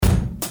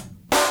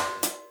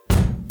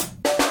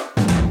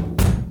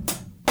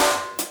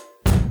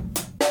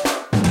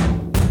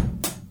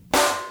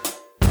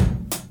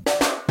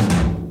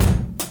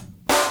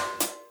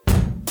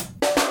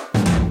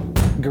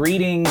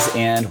Greetings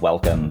and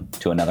welcome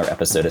to another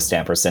episode of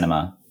Stamper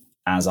Cinema.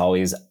 As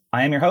always,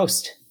 I am your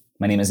host.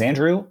 My name is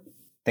Andrew.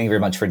 Thank you very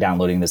much for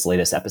downloading this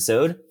latest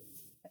episode.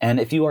 And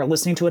if you are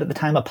listening to it at the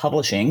time of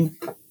publishing,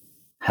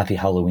 happy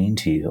Halloween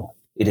to you.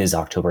 It is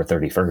October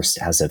 31st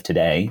as of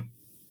today.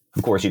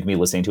 Of course, you can be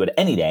listening to it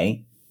any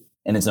day,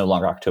 and it's no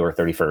longer October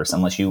 31st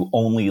unless you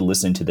only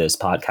listen to this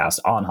podcast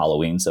on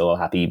Halloween. So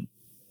happy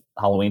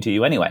Halloween to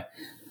you anyway.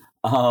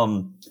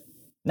 Now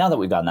that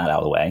we've gotten that out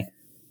of the way,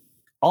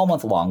 all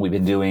month long, we've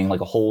been doing like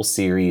a whole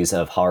series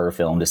of horror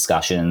film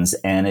discussions,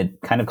 and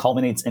it kind of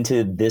culminates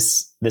into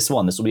this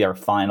one. This will be our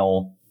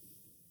final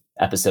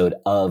episode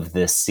of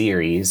this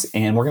series,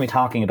 and we're going to be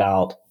talking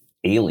about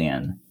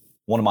Alien,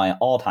 one of my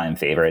all-time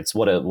favorites.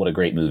 What a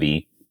great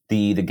movie.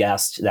 The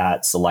guest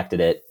that selected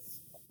it,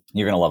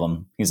 you're going to love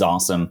him. He's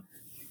awesome.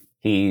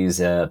 He's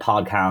a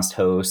podcast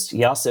host.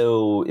 He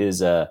also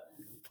is a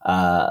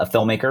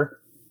filmmaker,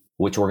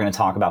 which we're going to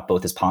talk about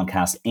both his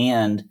podcast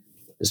and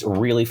this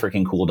really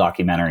freaking cool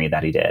documentary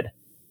that he did.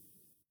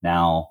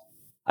 Now,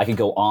 I could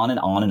go on and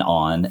on and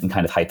on and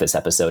kind of hype this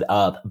episode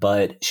up,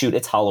 but shoot,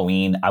 it's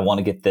Halloween. I want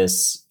to get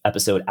this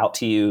episode out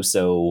to you,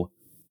 so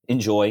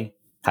enjoy.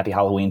 Happy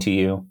Halloween to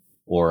you,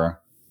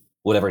 or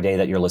whatever day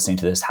that you're listening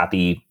to this,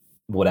 happy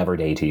whatever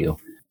day to you.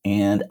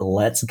 And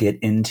let's get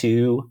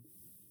into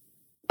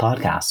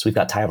podcasts. We've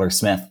got Tyler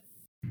Smith.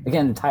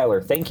 Again,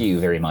 Tyler, thank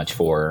you very much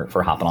for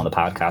hopping on the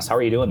podcast. How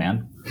are you doing,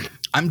 man?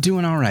 I'm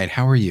doing all right.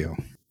 How are you?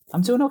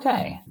 I'm doing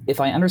okay.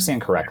 If I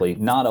understand correctly,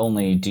 not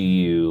only do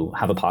you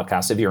have a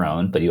podcast of your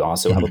own, but you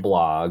also have a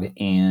blog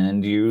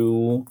and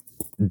you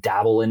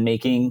dabble in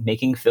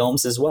making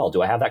films as well.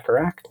 Do I have that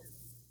correct?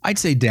 I'd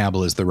say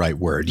dabble is the right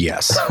word.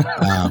 Yes.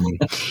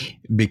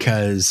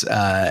 Because,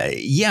 my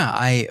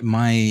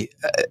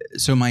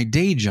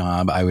day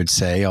job, I would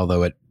say,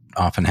 although it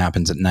often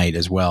happens at night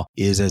as well,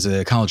 is as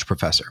a college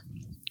professor.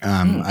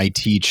 I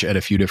teach at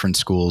a few different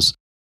schools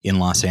in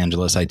Los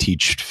Angeles. I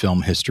teach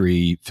film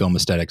history, film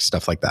aesthetics,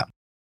 stuff like that.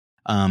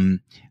 I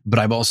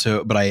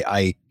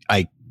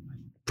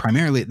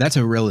primarily, that's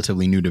a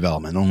relatively new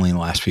development, only in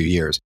the last few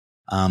years.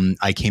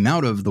 I came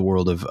out of the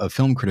world of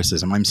film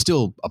criticism. I'm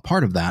still a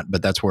part of that,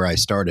 but that's where I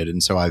started.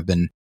 And so I've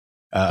been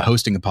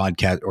hosting a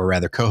podcast, or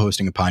rather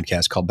co-hosting a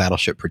podcast called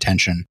Battleship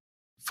Pretension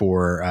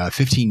for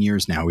 15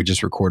 years now. We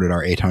just recorded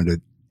our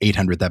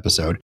 800th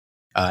episode.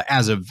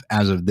 As of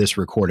this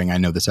recording, I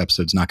know this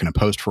episode's not going to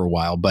post for a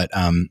while, but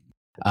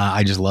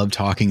I just love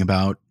talking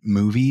about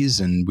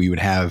movies, and we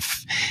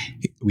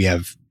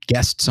have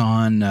guests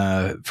on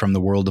from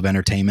the world of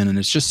entertainment, and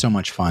it's just so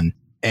much fun.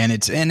 And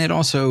it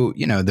also,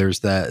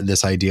 there's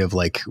this idea of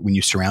like when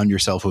you surround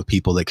yourself with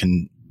people that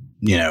can,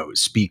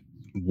 speak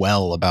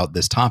well about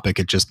this topic,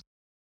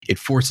 it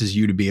forces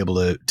you to be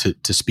able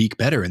to speak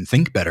better and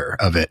think better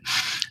of it.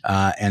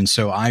 And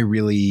so I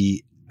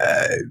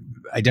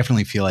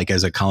definitely feel like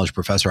as a college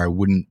professor, I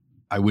wouldn't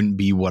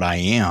be what I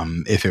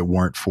am if it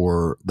weren't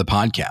for the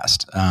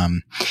podcast,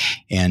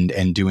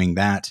 and doing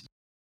that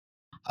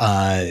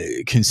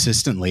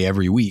consistently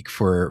every week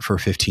for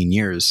 15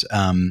 years.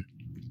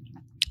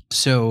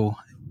 So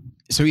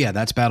yeah,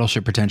 that's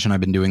Battleship Pretension. I've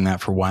been doing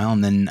that for a while,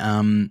 and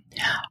then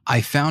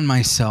I found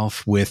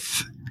myself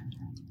with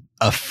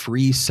a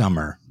free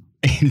summer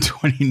in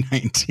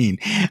 2019.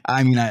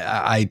 I mean,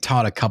 I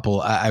taught a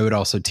couple. I would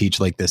also teach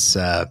like this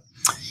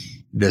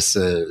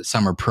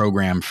summer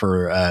program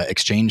for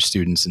exchange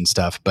students and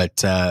stuff.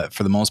 But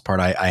for the most part,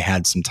 I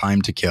had some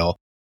time to kill.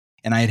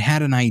 And I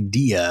had an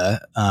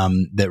idea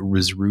that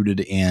was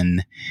rooted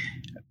in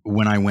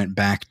when I went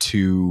back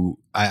to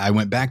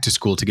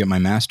school to get my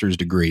master's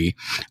degree.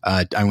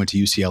 I went to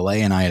UCLA,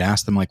 and I had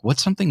asked them, like,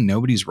 what's something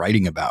nobody's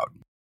writing about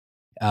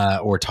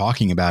or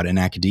talking about in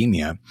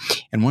academia?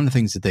 And one of the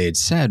things that they had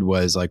said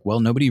was like, well,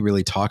 nobody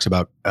really talks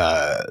about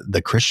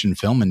the Christian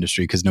film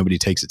industry because nobody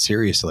takes it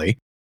seriously.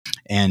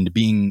 And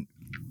being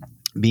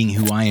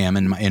who I am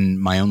in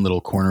my own little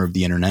corner of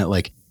the internet,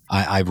 like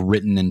I've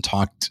written and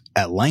talked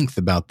at length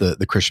about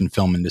the Christian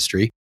film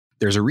industry.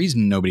 There's a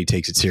reason nobody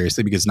takes it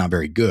seriously, because it's not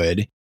very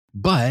good.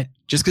 But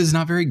just because it's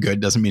not very good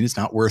doesn't mean it's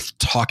not worth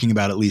talking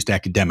about, at least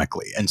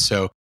academically. And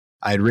so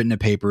I had written a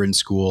paper in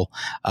school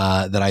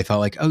that I thought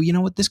like, oh, you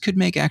know what, this could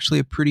make actually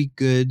a pretty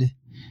good,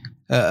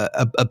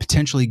 a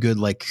potentially good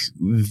like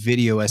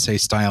video essay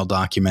style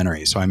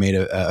documentary. So I made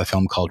a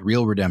film called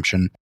Real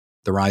Redemption: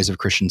 The Rise of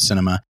Christian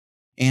Cinema,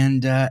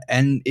 and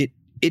it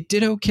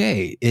did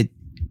okay. It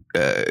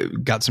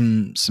got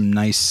some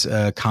nice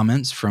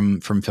comments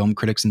from film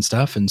critics and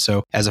stuff, and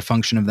so as a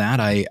function of that,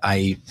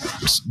 I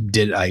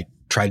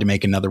tried to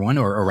make another one,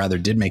 or rather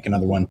did make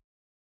another one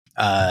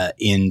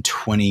in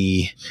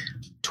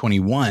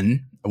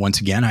 2021.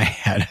 Once again, I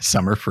had a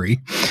summer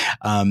free,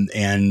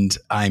 and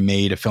I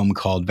made a film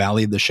called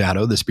Valley of the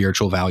Shadow: The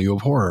Spiritual Value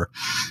of Horror.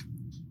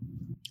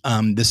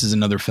 This is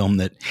another film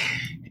that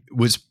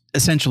was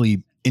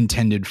essentially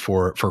intended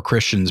for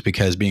Christians,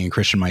 because being a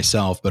Christian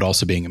myself, but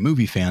also being a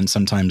movie fan,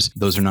 sometimes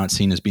those are not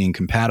seen as being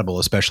compatible,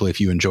 especially if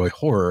you enjoy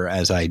horror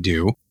as I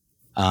do.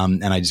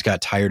 And I just got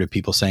tired of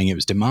people saying it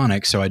was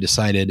demonic. So I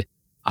decided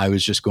I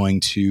was just going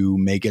to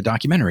make a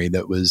documentary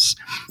that was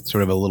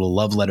sort of a little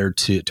love letter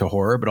to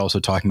horror, but also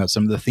talking about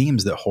some of the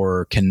themes that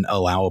horror can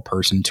allow a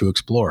person to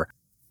explore.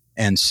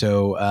 And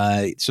so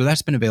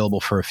that's been available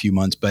for a few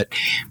months, but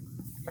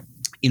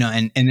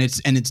and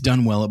it's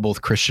done well at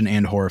both Christian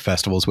and horror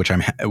festivals, which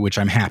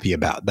I'm happy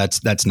about.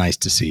 That's nice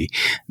to see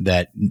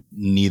that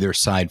neither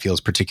side feels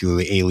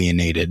particularly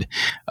alienated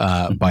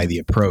by the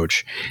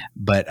approach.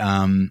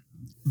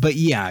 But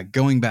yeah,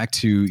 going back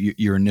to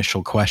your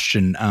initial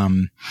question,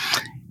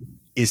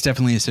 it's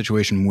definitely a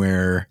situation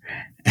where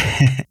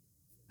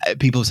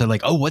people have said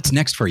like, "Oh, what's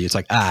next for you?" It's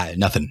like,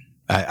 nothing.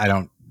 I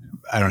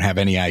don't have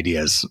any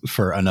ideas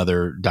for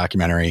another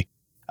documentary.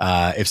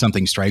 If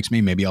something strikes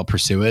me, maybe I'll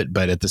pursue it.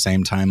 But at the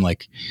same time,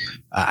 like,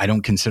 I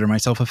don't consider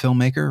myself a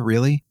filmmaker,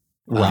 really.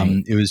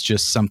 Right. It was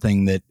just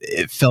something that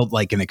it felt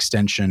like an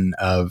extension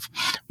of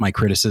my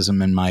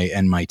criticism and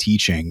my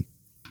teaching.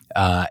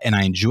 And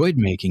I enjoyed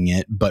making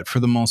it. But for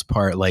the most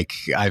part, like,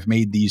 I've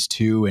made these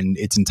two, and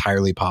it's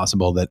entirely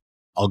possible that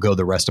I'll go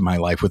the rest of my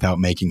life without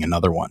making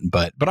another one.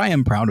 But I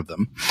am proud of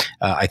them.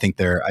 I think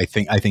they're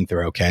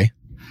okay.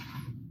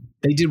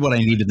 They did what I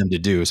needed them to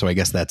do. So I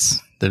guess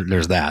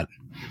there's that.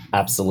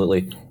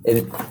 Absolutely.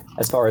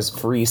 As far as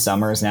free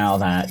summers, now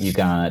that you've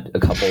got a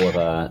couple of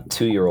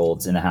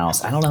 2-year-olds in the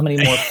house, I don't know how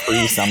many more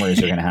free summers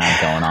you're going to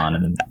have going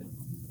on.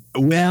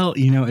 Well,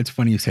 it's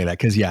funny you say that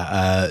because,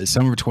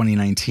 summer of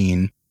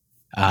 2019,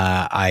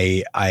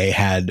 I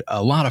had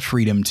a lot of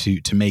freedom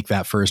to make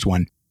that first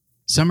one.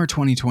 Summer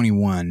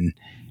 2021,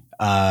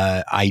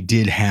 I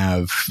did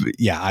have,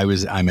 I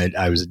was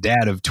a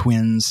dad of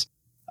twins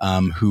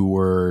who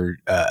were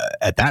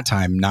at that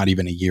time not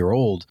even a year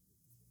old.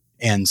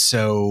 And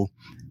so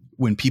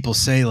when people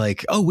say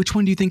like, "Oh, which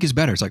one do you think is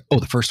better?" It's like, "Oh,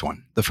 the first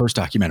one, the first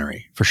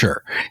documentary for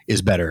sure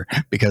is better,"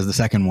 because the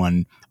second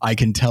one, I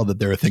can tell that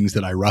there are things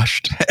that I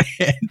rushed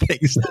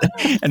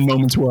and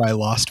moments where I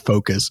lost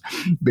focus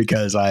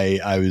because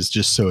I was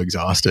just so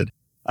exhausted.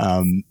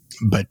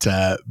 But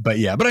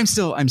I'm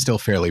still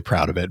fairly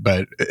proud of it.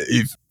 But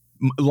if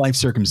life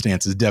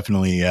circumstances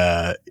definitely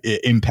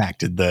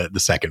impacted the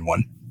second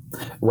one.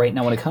 Right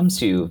now, when it comes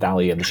to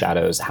Valley of the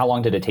Shadows, how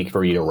long did it take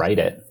for you to write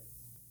it?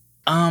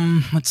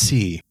 Let's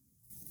see.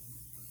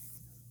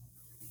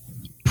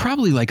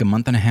 Probably like a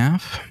month and a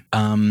half.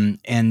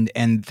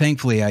 And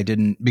thankfully I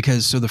didn't,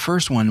 because so the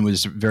first one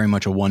was very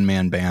much a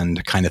one-man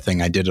band kind of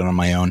thing. I did it on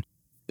my own.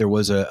 There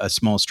was a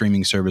small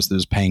streaming service that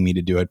was paying me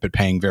to do it, but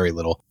paying very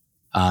little.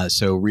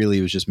 So really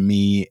it was just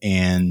me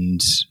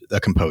and a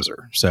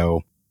composer.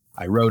 So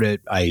I wrote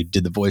it, I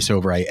did the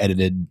voiceover, I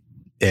edited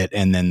it,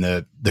 and then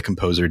the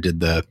composer did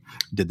the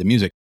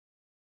music.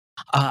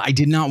 I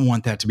did not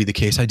want that to be the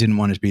case. I didn't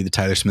want it to be the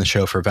Tyler Smith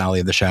Show for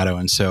Valley of the Shadow.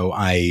 And so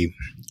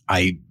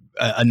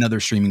another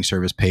streaming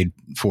service paid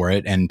for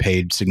it and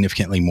paid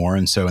significantly more.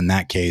 And so in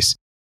that case,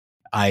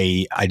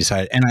 I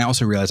decided, and I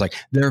also realized like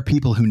there are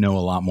people who know a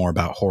lot more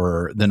about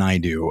horror than I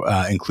do,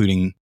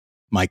 including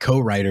my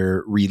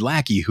co-writer, Reed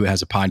Lackey, who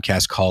has a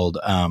podcast called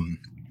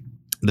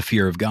The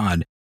Fear of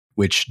God,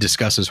 which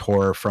discusses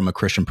horror from a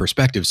Christian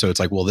perspective. So it's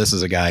like, well, this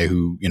is a guy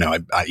who,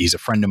 he's a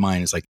friend of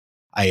mine. It's like,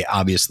 I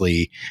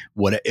obviously,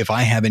 if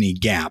I have any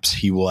gaps,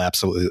 he will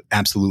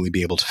absolutely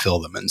be able to fill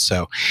them. And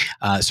so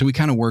we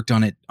kind of worked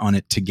on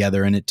it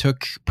together, and it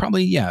took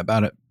probably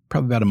about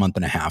a month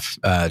and a half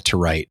to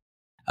write.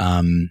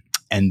 And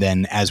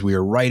then as we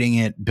were writing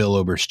it, Bill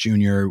Oberst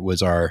Jr.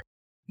 was our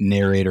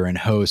narrator and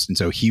host. And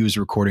so he was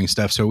recording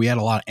stuff. So we had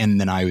a lot,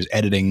 and then I was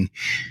editing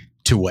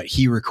to what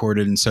he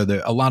recorded. And so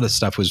a lot of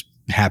stuff was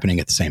happening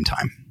at the same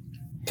time.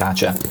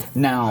 Gotcha.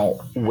 Now,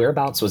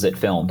 whereabouts was it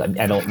filmed?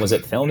 Was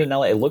it filmed in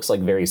LA? It looks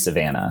like very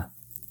Savannah.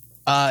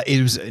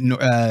 It was,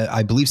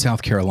 I believe,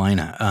 South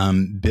Carolina.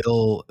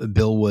 Bill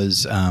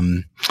was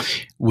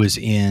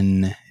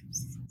in,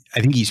 I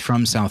think he's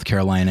from South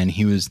Carolina, and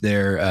he was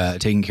there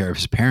taking care of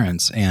his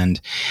parents. And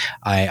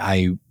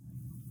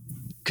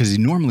because he's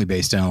normally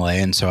based in LA,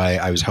 and so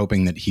I was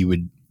hoping that he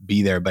would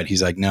be there, but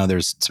he's like, no,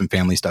 there's some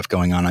family stuff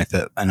going on.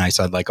 And I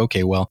said like,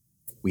 okay, well,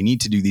 we need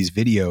to do these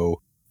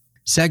video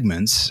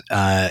segments,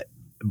 but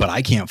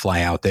I can't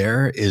fly out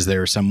there. Is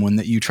there someone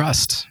that you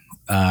trust?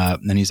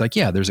 And he's like,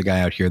 yeah, there's a guy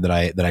out here that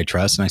I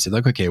trust. And I said,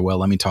 like, okay, well,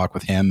 let me talk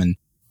with him. And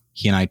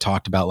he and I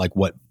talked about like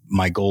what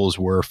my goals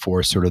were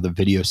for sort of the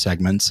video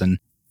segments.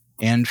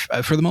 And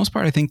for the most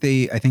part, I think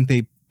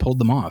they pulled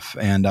them off,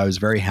 and I was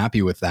very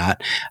happy with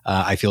that.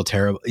 I feel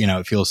terrible.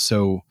 It feels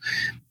so,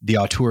 the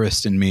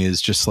auteurist in me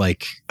is just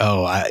like,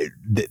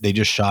 they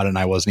just shot it and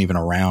I wasn't even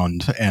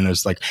around. And it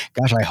was like,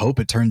 gosh, I hope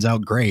it turns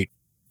out great.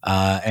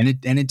 And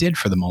it did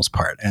for the most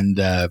part. And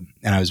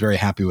I was very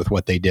happy with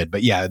what they did.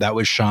 But yeah, that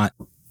was shot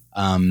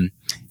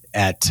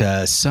at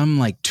some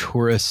like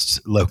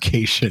tourist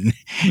location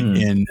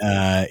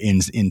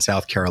in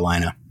South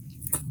Carolina.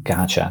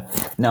 Gotcha.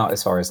 Now,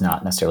 as far as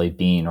not necessarily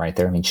being right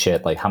there, I mean,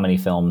 shit, like how many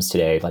films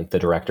today, like the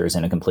director's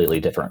in a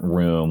completely different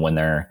room when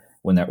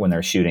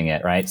they're shooting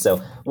it, right?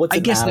 So what's, I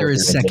guess there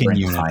is second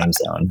unit time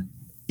zone?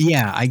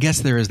 Yeah, I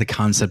guess there is the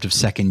concept of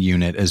second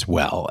unit as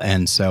well.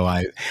 And so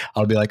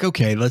I'll be like,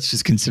 okay, let's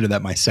just consider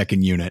that my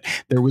second unit.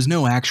 There was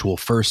no actual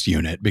first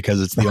unit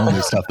because it's the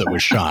only stuff that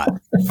was shot,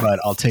 but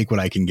I'll take what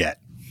I can get.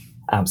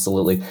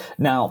 Absolutely.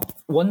 Now,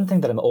 one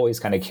thing that I'm always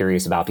kind of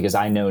curious about, because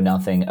I know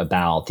nothing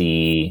about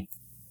I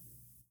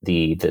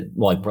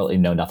really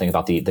know nothing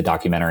about the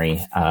documentary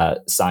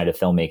side of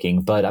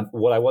filmmaking, but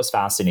what I was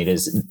fascinated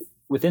is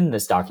within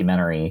this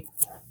documentary,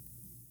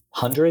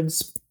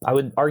 hundreds, I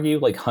would argue,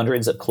 like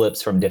hundreds of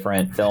clips from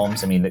different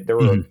films. I mean, there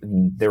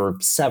were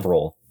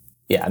several.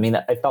 Yeah, I mean,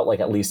 I felt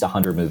like at least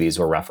 100 movies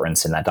were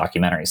referenced in that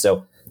documentary.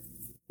 So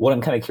what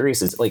I'm kind of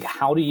curious is, like,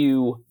 how did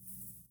you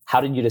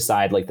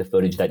decide, like, the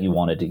footage that you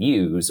wanted to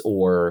use,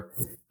 or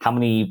how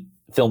many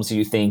films do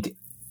you think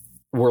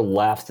were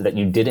left that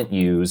you didn't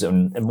use?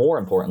 And more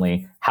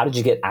importantly, how did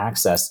you get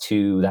access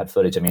to that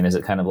footage? I mean, is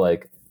it kind of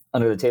like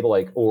under the table,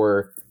 like,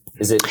 or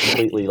is it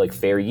completely like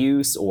fair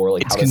use, or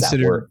like, how does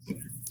that work?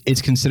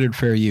 It's considered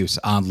fair use,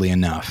 oddly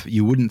enough.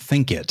 You wouldn't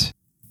think it,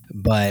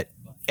 but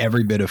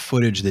every bit of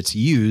footage that's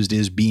used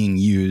is being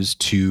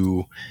used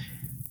to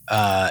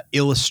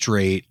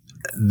illustrate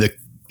the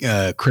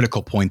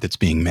critical point that's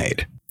being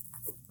made.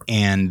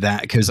 And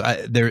that, because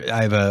I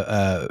have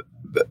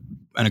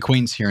an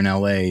acquaintance here in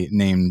LA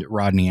named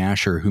Rodney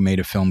Asher who made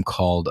a film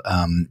called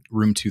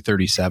Room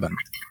 237,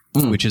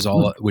 which is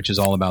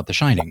all about The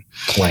Shining.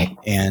 Right.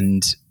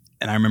 And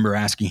I remember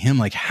asking him,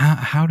 like,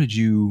 how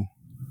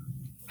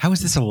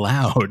is this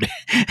allowed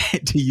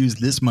to use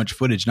this much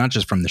footage, not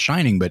just from The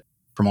Shining, but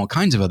from all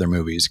kinds of other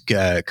movies,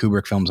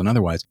 Kubrick films and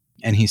otherwise?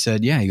 And he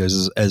said, yeah, he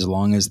goes, as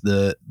long as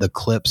the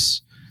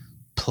clips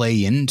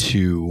play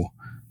into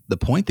the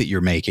point that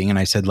you're making. And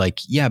I said, like,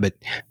 yeah, but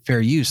fair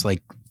use,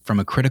 like, from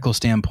a critical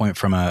standpoint,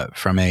 from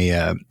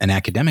an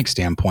academic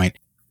standpoint,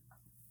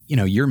 you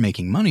know, you're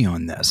making money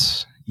on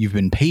this. You've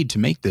been paid to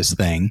make this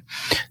thing.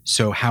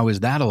 So how is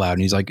that allowed?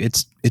 And he's like,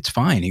 it's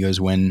fine. He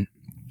goes, when,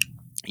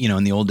 you know,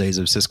 in the old days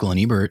of Siskel and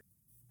Ebert,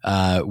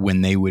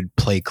 when they would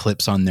play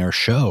clips on their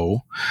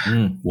show,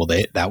 well,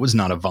 that was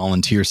not a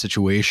volunteer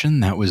situation.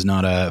 That was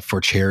not a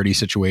for charity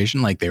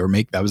situation. Like,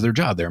 that was their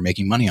job. They were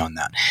making money on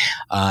that.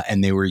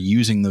 And they were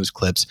using those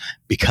clips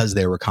because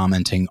they were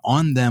commenting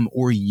on them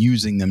or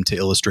using them to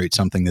illustrate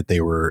something that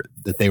they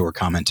were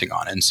commenting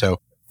on. And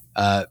so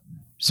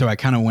I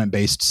kind of went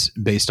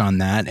based on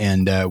that.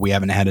 And we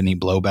haven't had any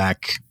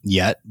blowback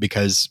yet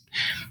because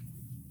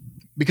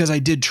I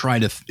did try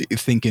to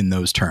think in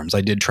those terms.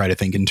 I did try to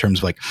think in terms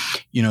of, like,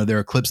 you know, there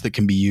are clips that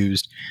can be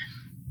used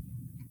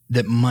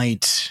that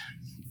might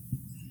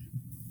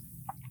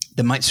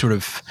sort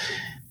of,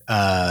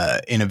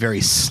 in a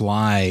very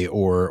sly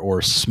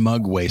or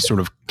smug way, sort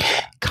of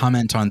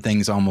comment on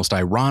things almost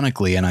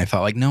ironically. And I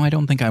thought, like, no, I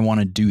don't think I want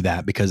to do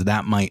that, because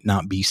that might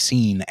not be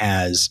seen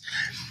as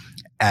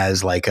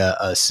like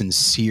a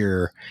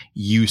sincere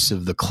use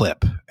of the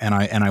clip. And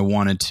I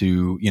wanted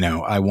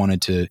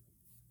to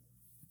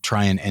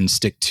try and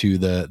stick to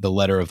the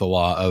letter of the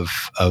law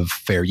of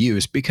fair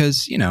use,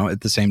 because, you know,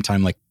 at the same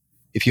time, like,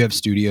 if you have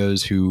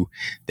studios who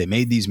they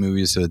made these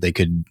movies so that they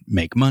could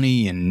make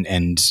money,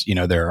 and you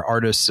know, there are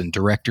artists and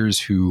directors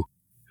who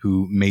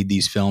made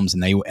these films,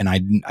 and I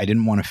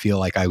didn't want to feel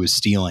like I was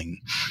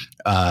stealing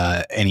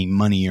any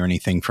money or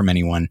anything from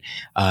anyone.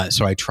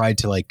 So I tried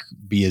to, like,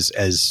 be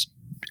as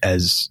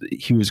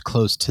he was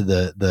close to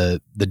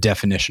the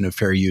definition of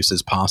fair use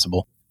as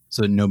possible,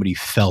 so that nobody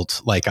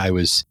felt like I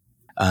was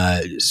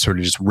sort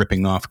of just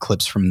ripping off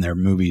clips from their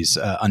movies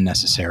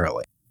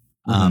unnecessarily.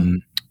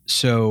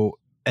 So,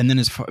 and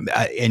then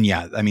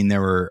I mean,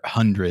 there were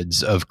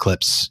hundreds of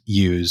clips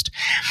used,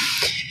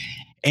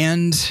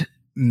 and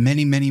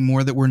many, many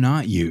more that were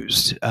not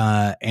used.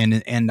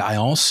 And I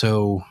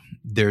also,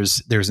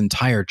 there's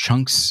entire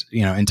chunks,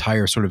 you know,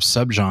 entire sort of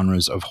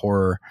subgenres of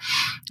horror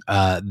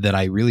that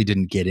I really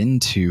didn't get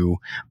into,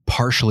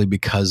 partially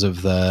because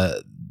of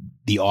the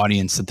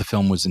audience that the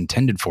film was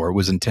intended for. It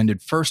was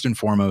intended first and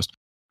foremost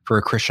for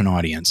a Christian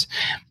audience.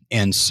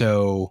 And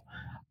so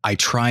I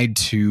tried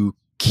to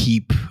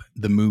keep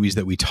the movies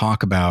that we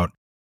talk about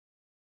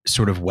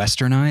sort of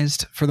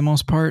westernized for the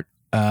most part,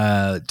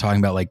 talking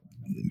about, like,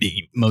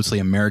 mostly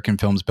American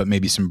films, but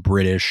maybe some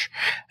British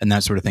and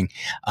that sort of thing.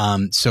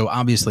 So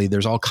obviously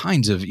there's all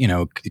kinds of, you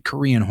know,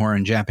 Korean horror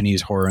and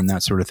Japanese horror and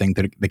that sort of thing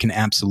that can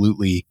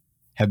absolutely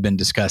have been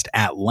discussed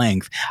at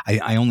length.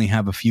 I only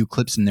have a few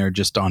clips in there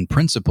just on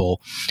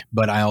principle,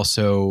 but I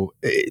also,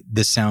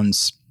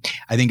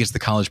 I think it's the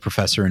college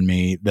professor in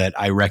me that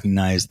I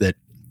recognize that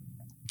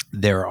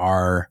there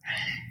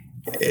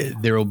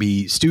will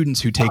be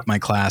students who take my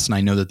class, and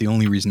I know that the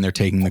only reason they're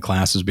taking the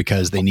class is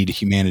because they need a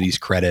humanities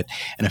credit,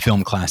 and a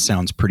film class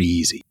sounds pretty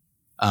easy.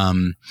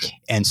 And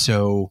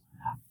so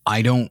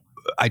I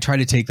try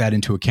to take that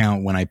into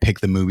account when I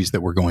pick the movies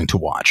that we're going to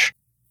watch.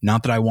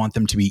 Not that I want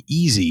them to be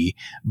easy,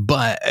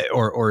 but,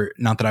 or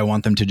not that I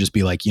want them to just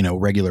be like, you know,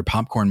 regular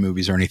popcorn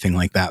movies or anything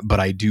like that.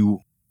 But I do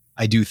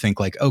think,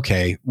 like,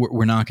 okay,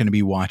 we're not going to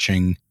be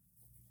watching,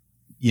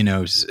 you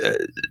know,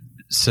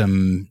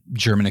 some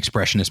German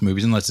expressionist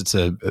movies, unless it's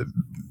a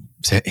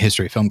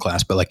history of film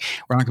class, but like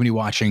we're not going to be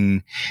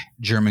watching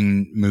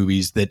German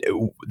movies that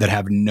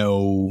have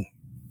no,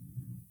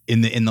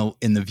 in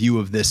the view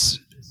of this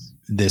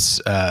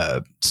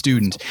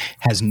student,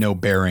 has no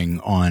bearing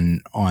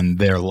on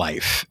their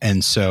life.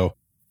 And so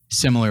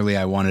similarly,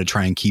 I wanted to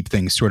try and keep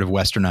things sort of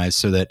westernized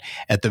so that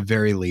at the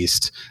very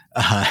least,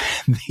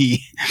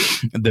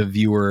 the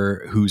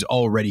viewer who's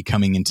already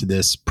coming into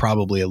this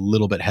probably a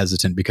little bit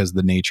hesitant because of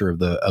the nature of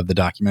the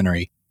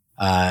documentary,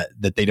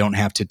 that they don't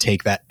have to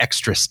take that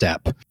extra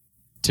step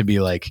to be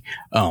like,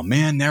 oh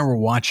man, now we're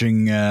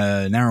watching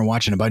a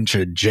bunch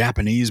of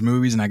Japanese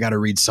movies and I got to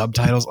read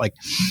subtitles. Like,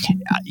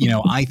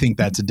 I think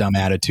that's a dumb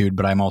attitude,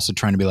 but I'm also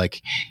trying to be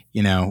like,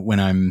 when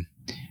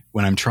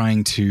I'm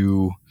trying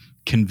to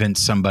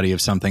convince somebody of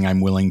something,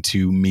 I'm willing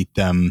to meet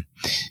them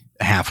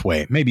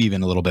halfway, maybe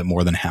even a little bit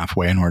more than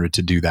halfway in order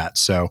to do that.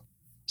 So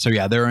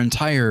yeah, there are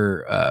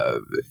entire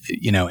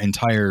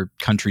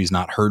countries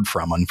not heard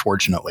from,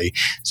 unfortunately.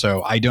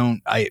 So I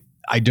don't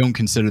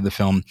consider the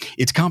film,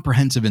 it's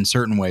comprehensive in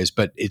certain ways,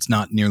 but it's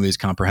not nearly as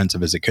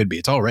comprehensive as it could be.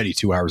 It's already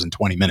 2 hours and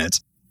 20 minutes.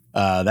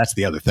 That's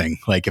the other thing.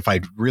 Like if I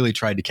really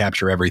tried to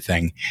capture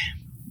everything,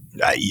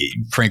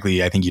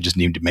 frankly, I think you just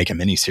need to make a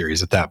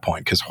miniseries at that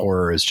point, because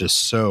horror is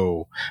just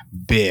so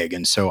big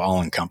and so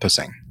all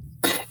encompassing.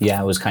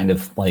 Yeah, it was kind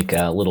of like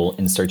a little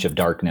In Search of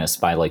Darkness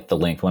by like the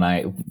link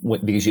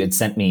because you had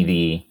sent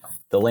me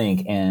the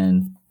link,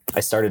 and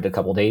I started a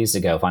couple days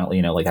ago,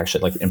 finally,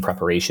 actually in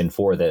preparation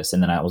for this.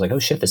 And then I was like, oh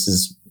shit, this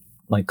is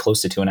like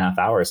close to 2.5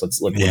 hours.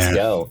 Let's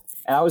go.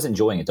 And I was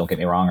enjoying it. Don't get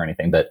me wrong or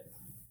anything, but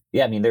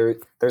yeah, I mean,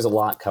 there's a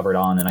lot covered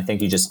on, and I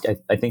think you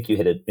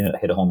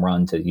hit a home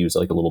run, to use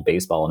like a little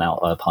baseball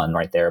pun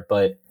right there.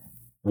 But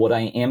what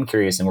I am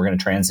curious, and we're going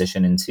to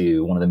transition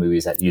into one of the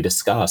movies that you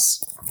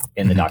discuss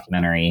in the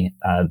documentary,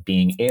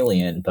 being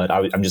Alien. But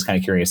I'm just kind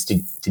of curious,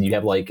 did you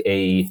have like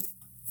a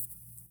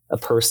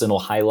personal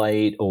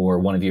highlight or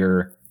one of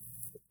your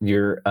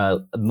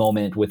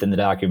moment within the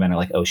documentary,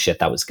 like, oh shit,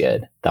 that was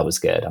good.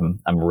 I'm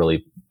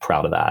really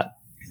proud of that.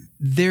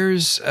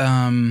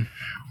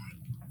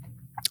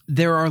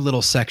 There are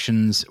little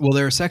sections. Well,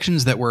 there are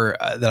sections that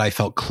I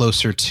felt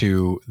closer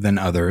to than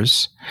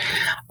others.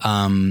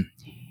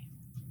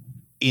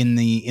 In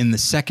the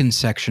second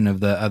section of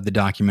the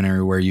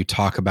documentary, where you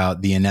talk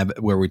about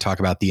where we talk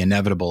about the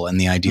inevitable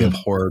and the idea of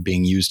horror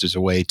being used as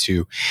a way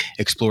to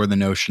explore the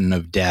notion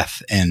of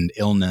death and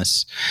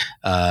illness,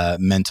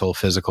 mental,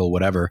 physical,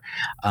 whatever.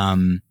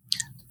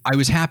 I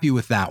was happy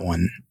with that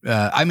one.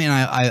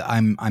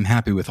 I'm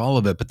happy with all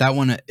of it, but that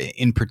one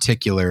in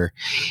particular,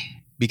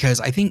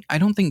 because I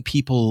don't think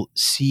people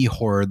see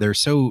horror. They're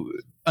so,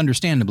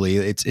 understandably,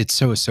 it's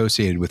so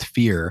associated with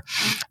fear,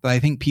 but I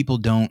think people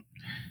don't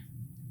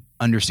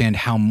understand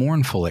how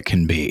mournful it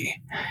can be.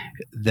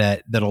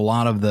 That a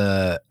lot of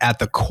at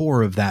the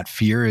core of that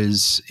fear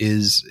is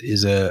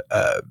a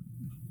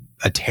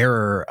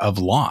terror of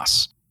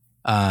loss.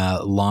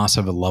 Loss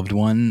of a loved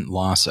one,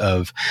 loss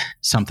of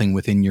something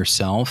within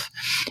yourself.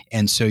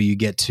 And so you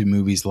get to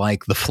movies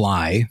like The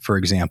Fly, for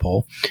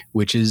example,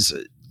 which is,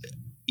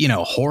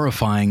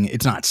 horrifying.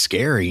 It's not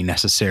scary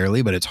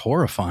necessarily, but it's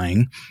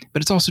horrifying,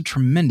 but it's also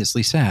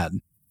tremendously sad.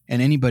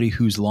 And anybody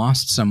who's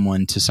lost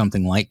someone to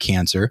something like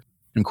cancer,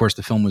 and of course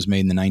the film was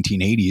made in the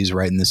 1980s,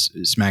 right in this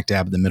smack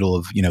dab in the middle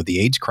of, the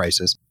AIDS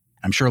crisis.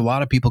 I'm sure a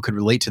lot of people could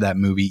relate to that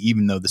movie,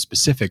 even though the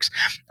specifics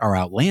are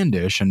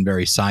outlandish and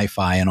very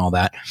sci-fi and all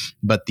that,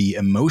 but the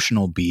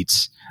emotional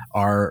beats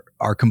are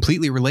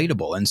completely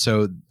relatable. And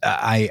so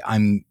I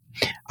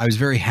was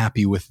very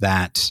happy with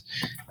that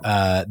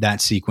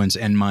sequence,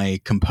 and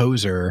my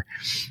composer,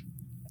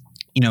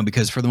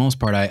 because for the most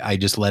part, I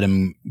just let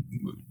him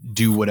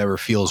do whatever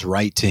feels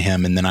right to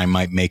him, and then I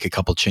might make a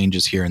couple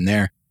changes here and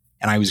there.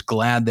 And I was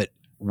glad that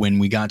when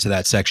we got to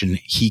that section,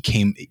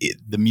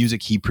 the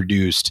music he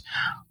produced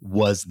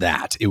was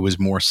that. It was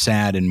more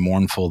sad and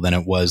mournful than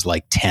it was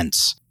like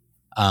tense.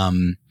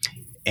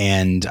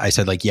 And I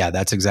said, like, yeah,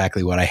 that's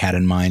exactly what I had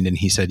in mind. And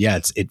he said, yeah,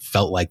 it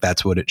felt like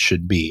that's what it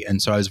should be.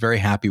 And so I was very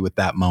happy with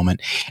that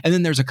moment. And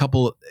then there's a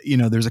couple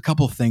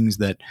things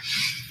that,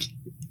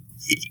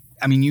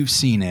 I mean, you've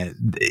seen it.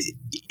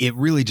 It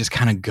really just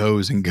kind of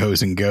goes and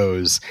goes and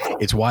goes.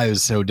 It's why it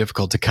was so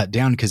difficult to cut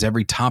down, because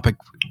every topic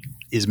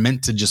is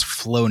meant to just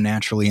flow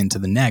naturally into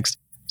the next,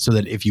 so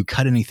that if you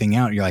cut anything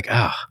out, you're like,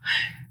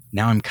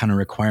 now I'm kind of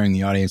requiring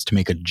the audience to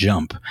make a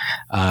jump.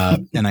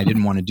 And I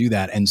didn't want to do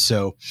that. And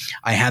so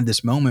I had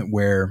this moment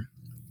where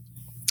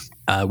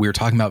we were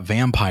talking about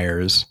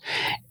vampires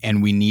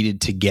and we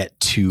needed to get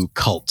to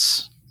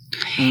cults.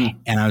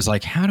 And I was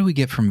like, how do we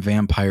get from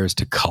vampires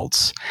to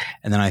cults?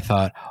 And then I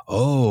thought,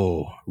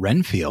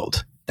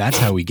 Renfield. That's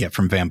how we get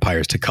from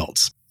vampires to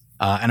cults.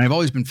 And I've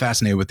always been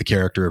fascinated with the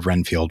character of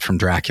Renfield from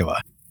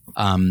Dracula.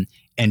 And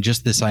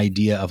just this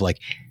idea of like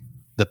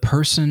the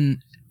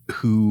person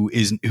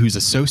who's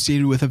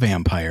associated with a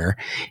vampire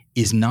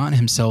is not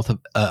himself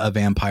a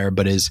vampire,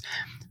 but is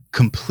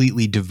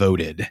completely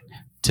devoted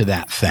to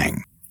that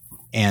thing.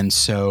 And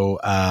so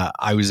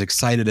I was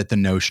excited at the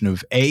notion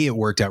of it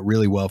worked out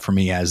really well for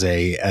me as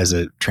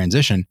a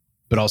transition,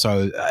 but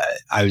also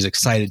I was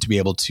excited to be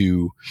able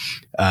to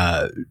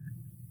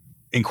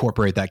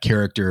incorporate that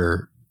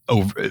character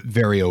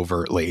very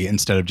overtly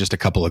instead of just a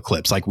couple of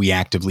clips. Like, we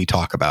actively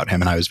talk about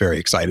him, and I was very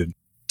excited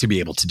to be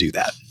able to do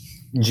that.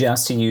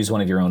 Just to use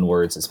one of your own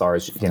words, as far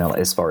as,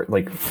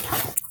 like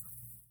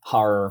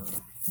horror,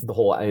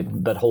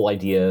 that whole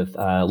idea of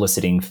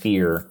eliciting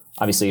fear.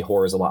 Obviously,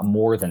 horror is a lot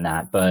more than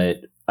that,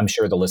 but I'm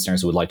sure the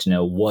listeners would like to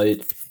know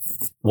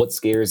what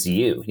scares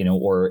you,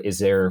 or is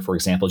there, for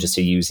example, just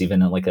to use even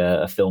like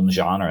a film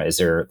genre, is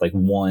there like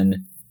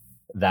one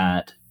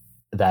that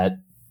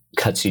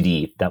cuts you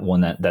deep, that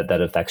one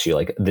that affects you?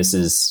 Like, this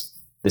is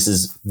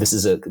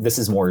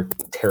more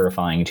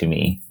terrifying to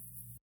me.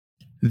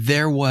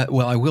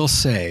 Well, I will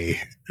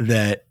say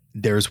that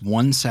there's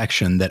one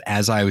section that,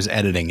 as I was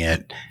editing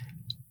it,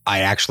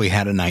 I actually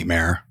had a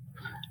nightmare,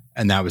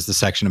 and that was the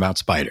section about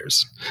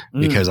spiders,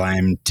 because I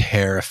am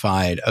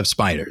terrified of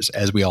spiders,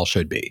 as we all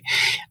should be.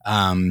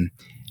 And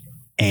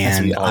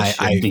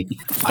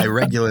I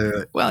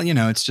regularly, well,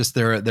 it's just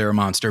they're a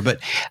monster, but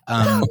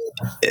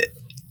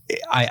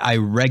I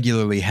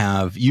regularly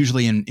have,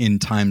 usually in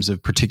times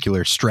of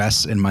particular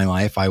stress in my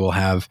life, I will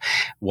have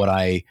what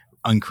I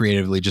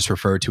uncreatively just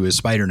refer to as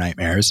spider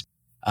nightmares.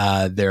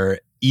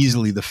 They're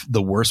easily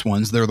the worst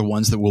ones. They're the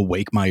ones that will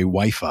wake my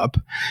wife up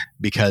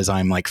because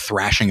I'm like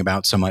thrashing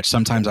about so much.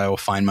 Sometimes I will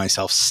find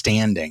myself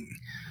standing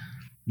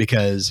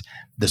because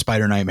the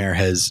spider nightmare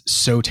has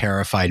so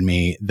terrified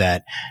me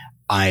that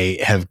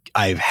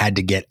I've had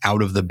to get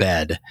out of the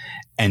bed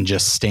and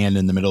just stand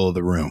in the middle of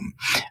the room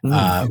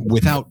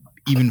without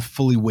even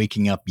fully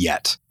waking up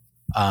yet.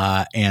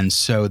 And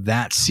so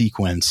that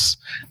sequence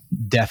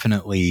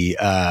definitely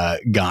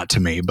got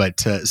to me. But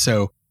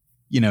so,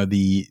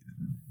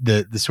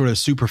 the sort of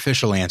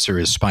superficial answer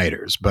is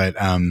spiders. But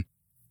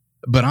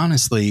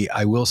honestly,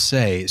 I will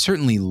say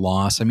certainly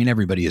loss. I mean,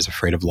 everybody is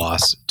afraid of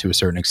loss to a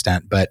certain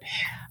extent, but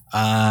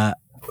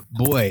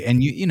boy,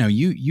 and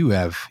you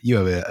have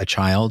a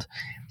child,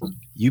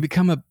 you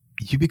become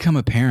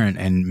a parent,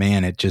 and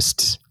man, it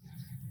just,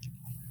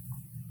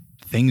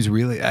 things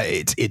really,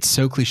 it's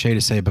so cliche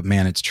to say, but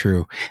man, it's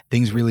true.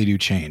 Things really do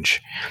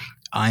change.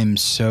 I'm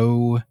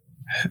so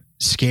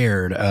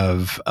scared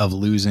of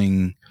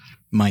losing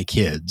my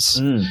kids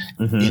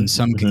in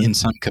some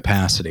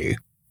capacity,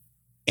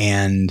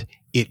 and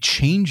it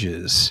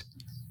changes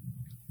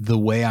the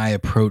way I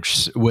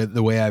approach, with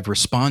the way I've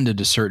responded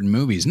to certain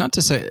movies. Not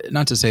to say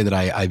that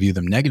I view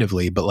them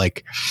negatively, but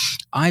like,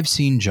 I've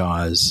seen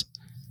Jaws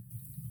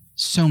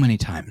so many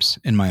times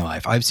in my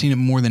life. I've seen it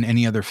more than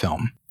any other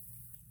film.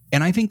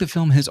 And I think the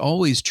film has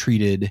always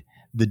treated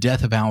the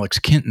death of Alex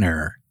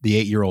Kintner,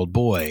 the 8-year-old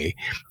boy,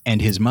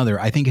 and his mother,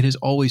 I think it has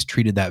always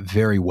treated that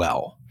very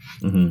well.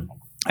 Mm-hmm.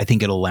 I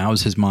think it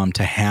allows his mom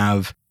to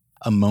have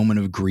a moment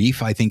of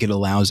grief. I think it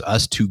allows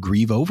us to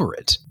grieve over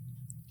it.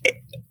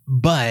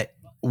 But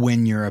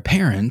when you're a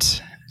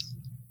parent,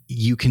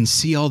 you can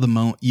see all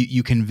the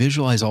you can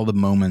visualize all the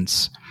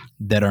moments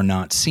that are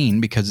not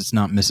seen because it's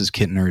not Mrs.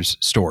 Kintner's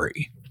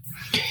story.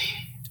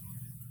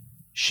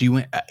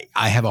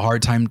 I have a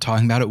hard time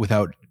talking about it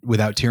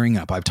without tearing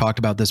up. I've talked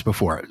about this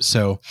before.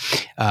 So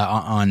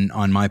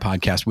on my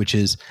podcast, which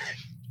is,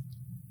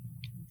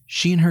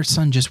 she and her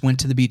son just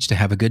went to the beach to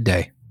have a good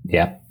day.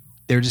 Yeah.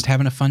 They're just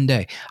having a fun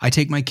day. I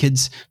take my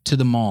kids to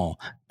the mall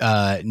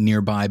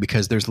nearby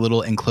because there's a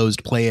little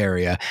enclosed play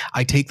area.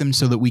 I take them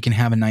so that we can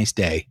have a nice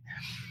day.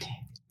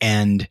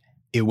 And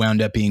it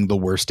wound up being the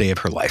worst day of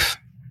her life,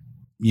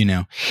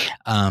 and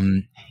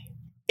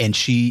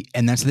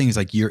that's the thing, is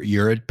like,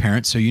 you're a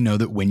parent, so you know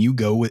that when you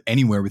go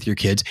anywhere with your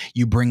kids,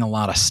 you bring a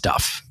lot of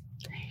stuff.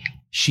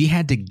 She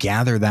had to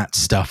gather that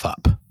stuff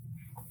up,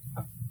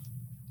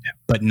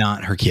 but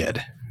not her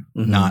kid,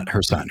 not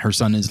her son. Her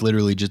son is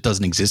literally just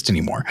doesn't exist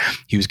anymore.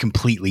 He was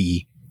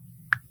completely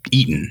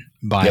eaten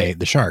by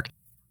the shark.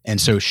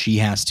 And so she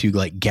has to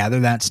like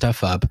gather that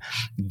stuff up,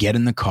 get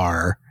in the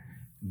car,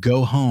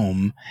 go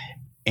home.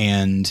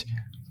 And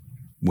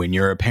when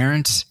you're a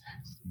parent,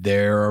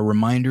 there are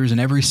reminders in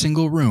every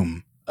single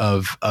room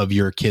of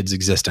your kid's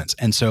existence.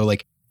 And so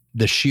like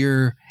the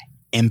sheer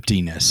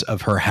emptiness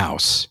of her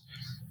house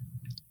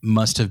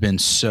must have been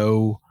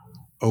so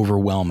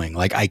overwhelming.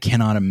 Like, I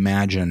cannot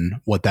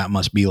imagine what that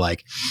must be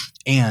like.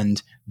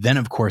 And then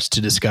of course, to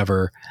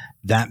discover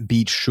that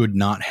beach should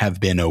not have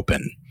been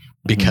open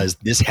because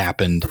this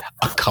happened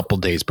a couple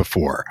days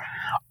before.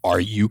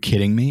 Are you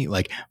kidding me?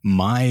 Like,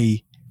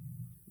 my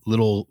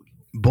little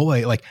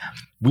boy, like,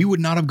 we would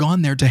not have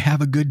gone there to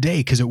have a good day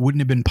because it wouldn't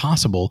have been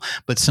possible.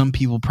 But some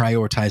people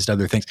prioritized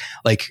other things.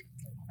 Like,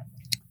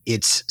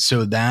 it's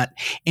so that,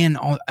 and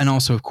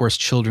also of course,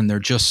 children,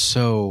 they're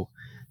so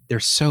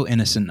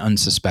innocent and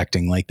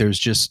unsuspecting. Like, there's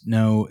just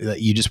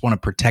you just want to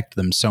protect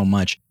them so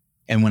much.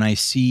 And when I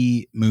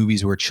see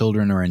movies where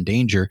children are in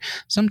danger,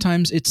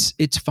 sometimes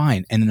it's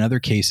fine. And in other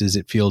cases,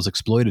 it feels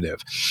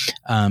exploitative.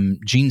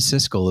 Gene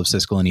Siskel of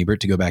Siskel and Ebert,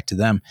 to go back to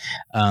them,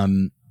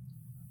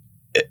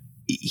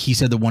 he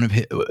said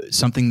that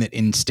something that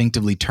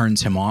instinctively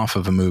turns him off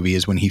of a movie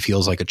is when he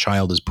feels like a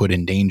child is put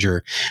in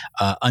danger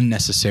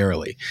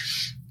unnecessarily.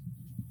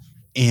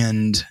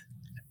 And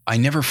I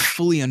never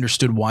fully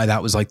understood why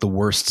that was like the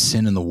worst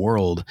sin in the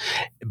world.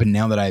 But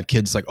now that I have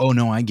kids, like, oh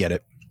no, I get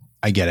it.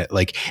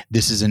 Like,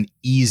 this is an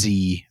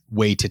easy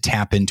way to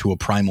tap into a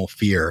primal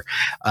fear.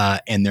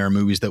 And there are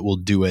movies that will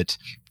do it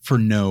for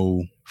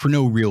no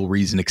real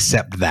reason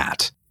except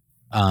that.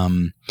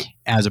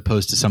 As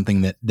opposed to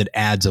something that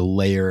adds a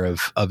layer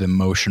of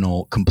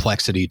emotional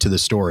complexity to the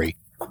story,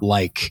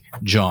 like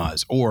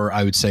Jaws, or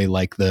I would say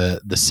like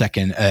the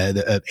second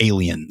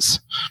Aliens,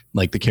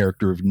 like the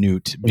character of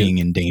Newt being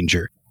in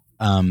danger.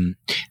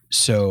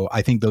 So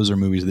I think those are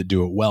movies that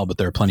do it well, but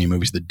there are plenty of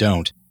movies that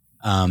don't.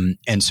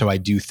 And so I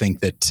do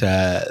think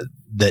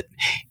that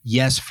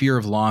yes, fear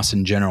of loss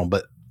in general,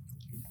 but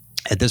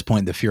at this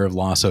point, the fear of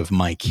loss of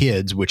my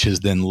kids, which has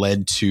then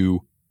led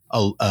to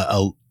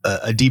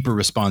a deeper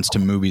response to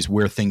movies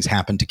where things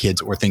happen to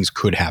kids or things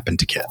could happen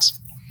to kids.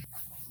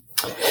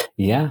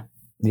 Yeah,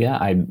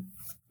 I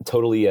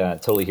totally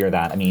hear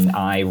that. I mean,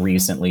 I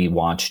recently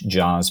watched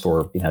Jaws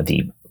for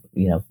the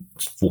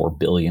 4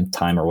 billionth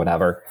time or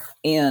whatever,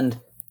 and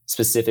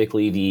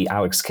specifically the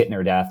Alex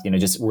Kittner death,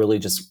 just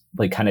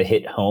like kind of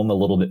hit home a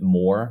little bit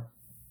more.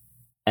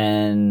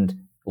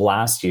 And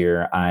last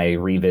year I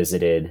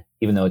revisited,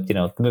 even though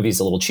the movie's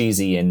a little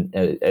cheesy and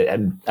I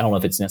don't know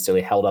if it's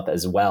necessarily held up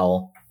as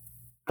well,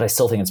 but I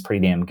still think it's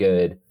pretty damn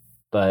good.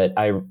 But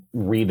I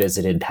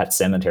revisited Pet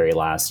Sematary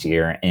last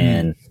year,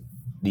 and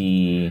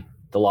the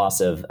loss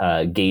of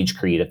Gage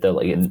Creed at the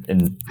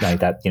like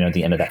that,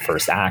 the end of that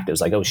first act, it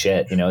was like, oh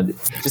shit,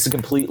 just a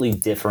completely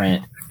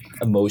different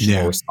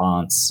emotional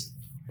response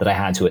that I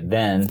had to it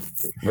then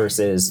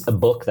versus a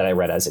book that I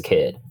read as a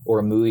kid or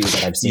a movie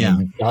that I've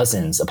seen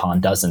dozens upon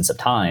dozens of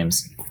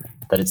times,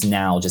 that it's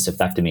now just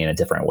affected me in a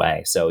different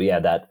way. So yeah,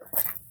 that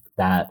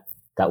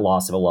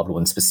loss of a loved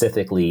one,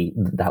 specifically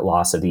that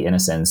loss of the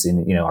innocence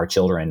in, our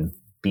children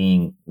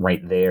being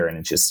right there. And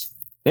it's just,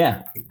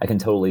 I can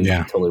totally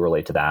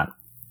relate to that.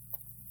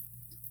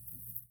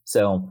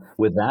 So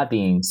with that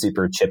being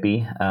super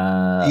chippy,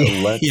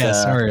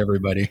 sorry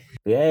everybody.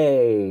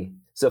 Yay.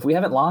 So if we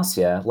haven't lost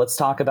yet, let's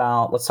talk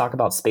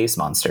about space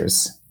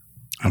monsters.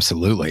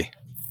 Absolutely.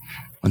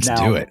 Let's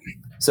do it.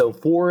 So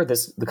for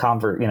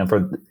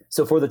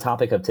for the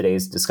topic of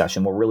today's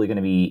discussion, we're really going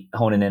to be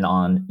honing in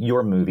on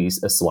your movie's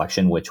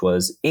selection, which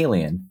was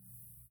Alien.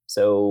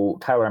 So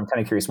Tyler, I'm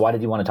kind of curious, why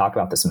did you want to talk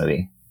about this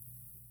movie?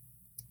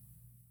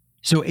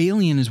 So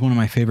Alien is one of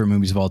my favorite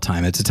movies of all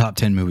time. It's a top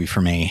 10 movie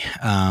for me.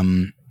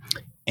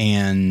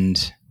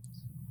 And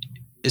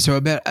so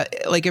I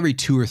bet like every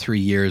 2 or 3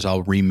 years,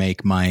 I'll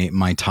remake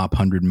my top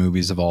 100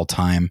 movies of all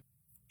time.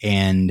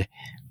 And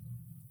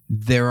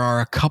there are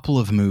a couple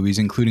of movies,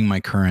 including my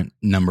current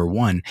number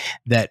one,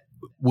 that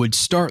would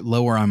start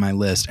lower on my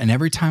list. And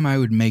every time I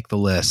would make the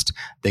list,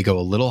 they go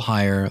a little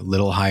higher.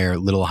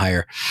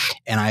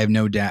 And I have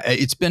no doubt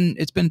it's been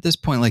at this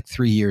point like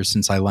 3 years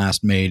since I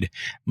last made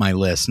my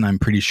list. And I'm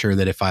pretty sure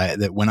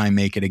that when I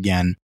make it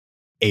again,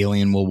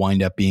 Alien will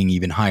wind up being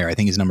even higher. I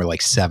think it's number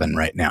like 7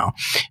 right now,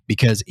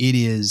 because it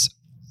is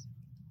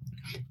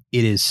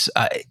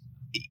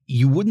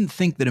you wouldn't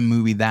think that a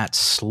movie that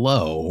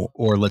slow,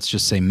 or let's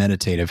just say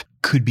meditative,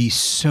 could be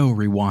so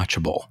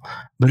rewatchable,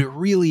 but it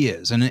really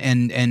is.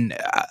 And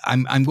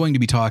I'm going to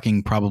be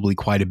talking probably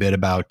quite a bit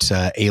about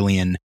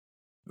Alien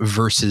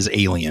versus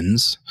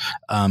Aliens,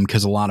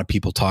 because a lot of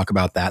people talk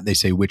about that. They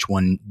say, which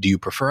one do you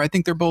prefer? I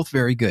think they're both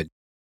very good.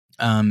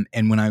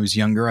 And when I was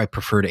younger, I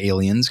preferred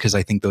Aliens because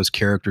I think those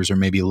characters are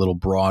maybe a little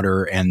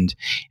broader and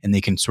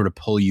they can sort of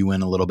pull you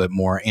in a little bit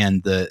more.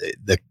 And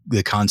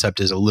the concept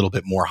is a little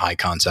bit more high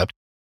concept.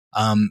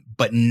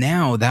 But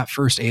now that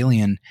first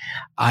Alien,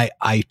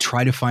 I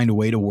try to find a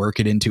way to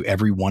work it into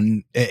every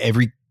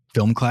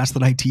film class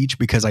that I teach,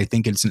 because I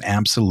think it's an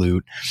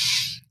absolute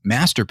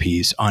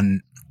masterpiece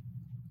on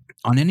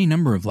any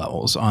number of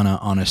levels, on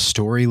a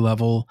story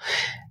level,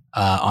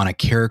 on a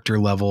character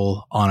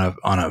level, on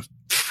a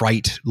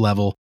fright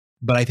level.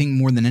 But I think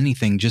more than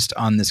anything, just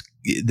on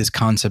this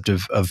concept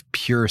of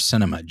pure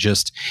cinema,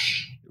 just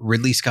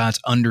Ridley Scott's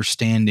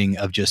understanding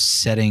of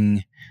just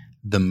setting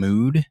the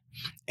mood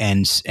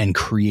and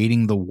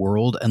creating the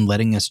world and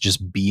letting us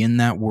just be in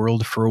that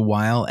world for a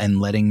while,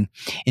 and letting,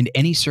 in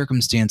any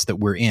circumstance that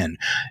we're in,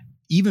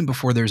 even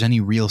before there's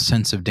any real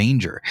sense of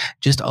danger,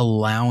 just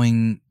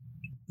allowing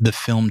the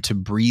film to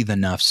breathe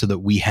enough so that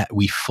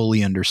we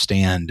fully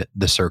understand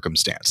the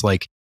circumstance.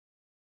 Like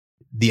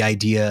the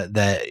idea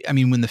that, I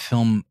mean, when the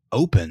film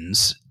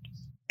opens,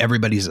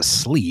 everybody's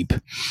asleep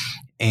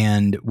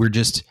and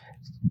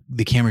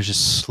the camera's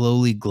just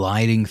slowly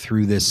gliding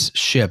through this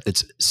ship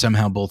that's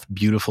somehow both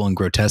beautiful and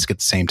grotesque at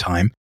the same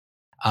time.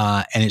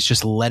 And it's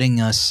just letting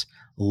us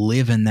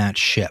live in that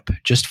ship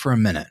just for a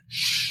minute.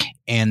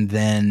 And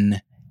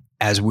then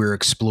as we're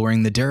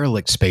exploring the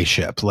derelict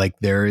spaceship, like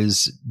there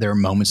are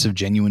moments of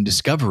genuine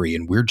discovery,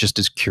 and we're just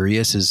as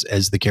curious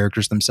as the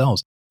characters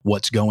themselves,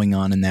 what's going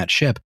on in that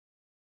ship.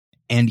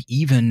 And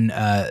even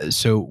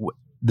so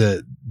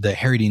the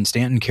Harry Dean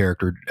Stanton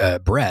character,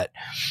 Brett,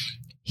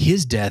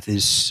 his death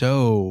is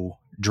so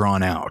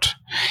drawn out.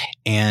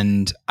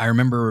 And I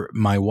remember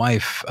my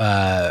wife,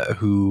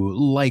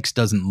 who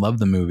doesn't love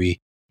the movie.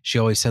 She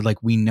always said,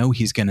 like, we know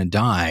he's going to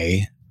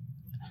die.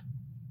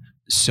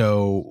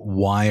 So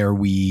why are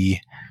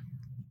we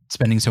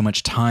spending so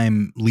much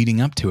time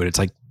leading up to it? It's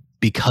like,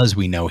 because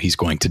we know he's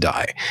going to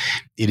die.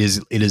 It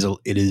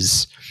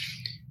is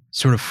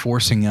sort of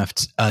forcing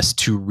us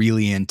to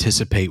really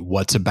anticipate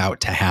what's about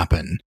to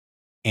happen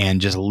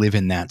and just live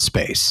in that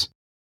space.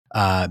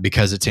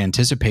 Because it's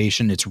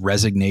anticipation, it's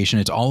resignation,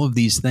 it's all of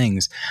these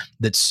things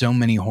that so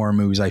many horror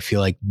movies, I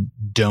feel like,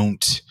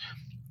 don't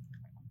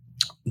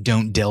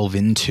delve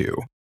into.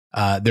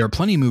 There are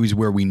plenty of movies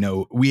where we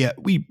know we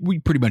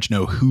pretty much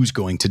know who's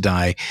going to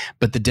die,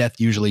 but the death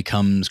usually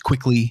comes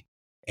quickly,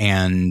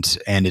 and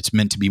it's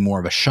meant to be more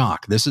of a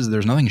shock.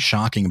 There's nothing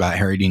shocking about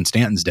Harry Dean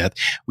Stanton's death.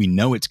 We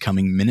know it's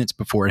coming minutes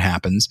before it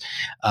happens,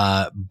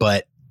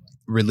 but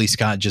Ridley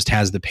Scott just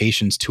has the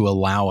patience to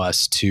allow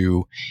us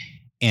to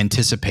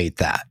anticipate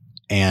that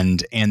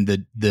and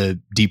the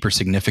deeper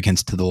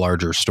significance to the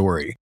larger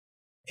story.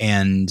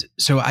 And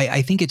so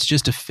I think it's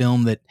just a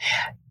film that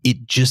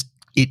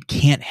it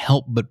can't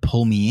help but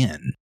pull me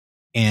in.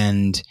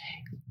 And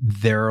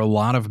there are a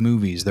lot of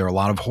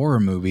horror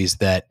movies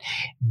that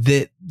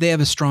they have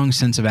a strong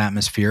sense of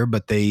atmosphere,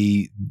 but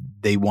they're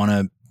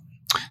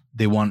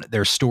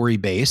story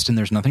based, and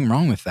there's nothing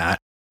wrong with that.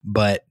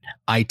 But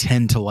I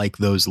tend to like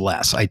those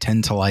less. I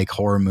tend to like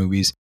horror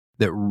movies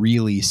that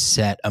really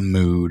set a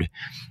mood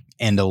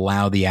and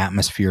allow the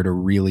atmosphere to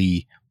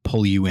really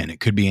pull you in.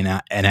 It could be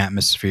an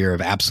atmosphere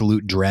of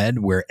absolute dread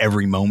where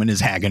every moment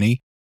is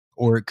agony,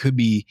 or it could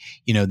be,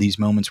 these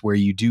moments where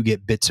you do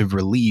get bits of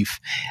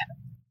relief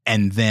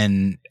and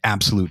then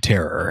absolute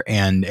terror.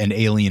 And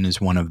Alien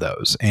is one of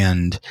those.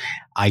 And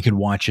I could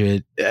watch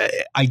it.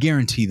 I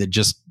guarantee that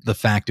just the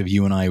fact of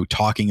you and I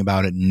talking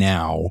about it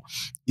now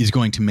is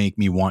going to make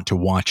me want to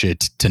watch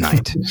it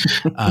tonight,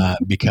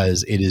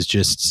 because it is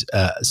just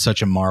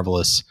such a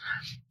marvelous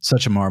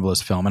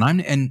film.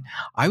 And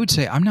I would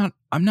say I'm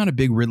not a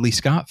big Ridley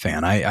Scott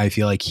fan. I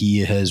feel like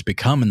he has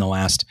become, in the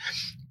last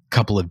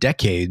couple of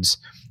decades,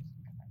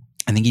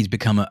 I think he's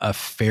become a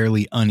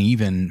fairly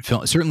uneven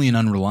film, certainly an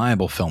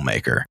unreliable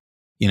filmmaker.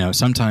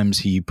 Sometimes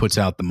he puts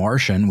out The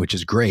Martian, which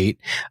is great.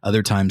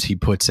 Other times he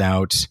puts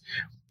out,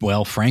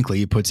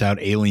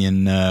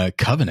 Alien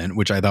Covenant,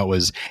 which I thought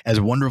was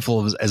as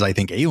wonderful as I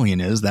think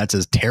Alien is. That's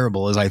as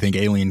terrible as I think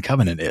Alien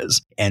Covenant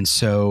is. And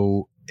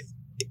so,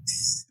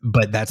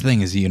 but that's the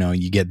thing is,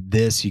 you get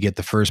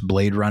the first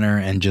Blade Runner,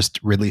 and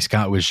just Ridley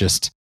Scott was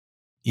just,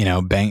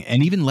 bang,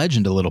 and even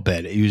Legend a little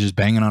bit. He was just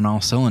banging on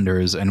all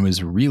cylinders and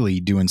was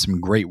really doing some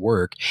great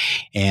work.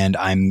 And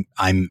I'm,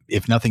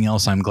 if nothing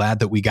else, I'm glad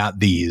that we got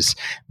these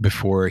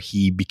before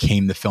he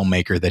became the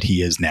filmmaker that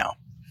he is now.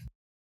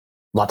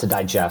 A lot to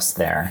digest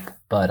there,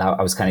 but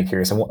I was kind of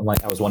curious. I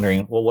was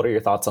wondering, well, what are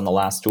your thoughts on The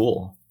Last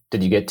Duel?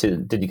 Did you get to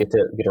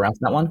get around to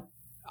that one?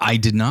 I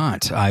did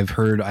not. I've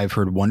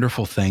heard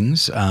wonderful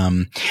things.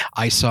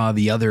 I saw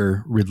the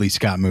other Ridley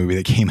Scott movie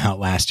that came out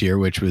last year,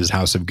 which was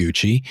House of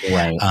Gucci.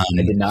 Right. I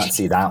did not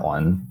see that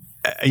one.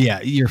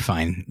 Yeah, you're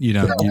fine.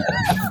 You're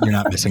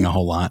not missing a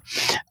whole lot.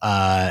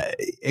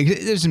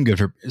 There's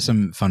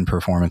some fun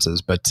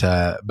performances,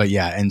 but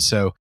yeah. And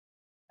so,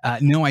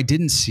 no, I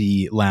didn't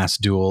see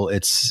Last Duel.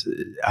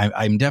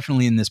 I'm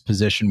definitely in this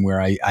position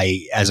where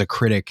I, as a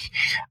critic,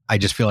 I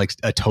just feel like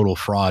a total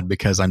fraud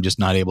because I'm just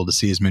not able to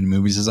see as many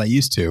movies as I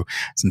used to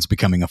since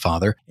becoming a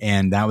father.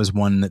 And that was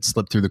one that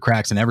slipped through the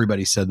cracks, and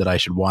everybody said that I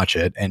should watch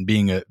it. And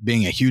being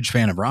a huge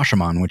fan of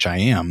Rashomon, which I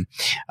am,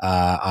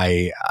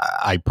 I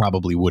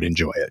probably would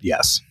enjoy it.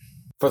 Yes.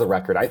 For the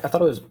record, I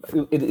thought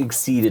it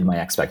exceeded my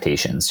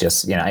expectations.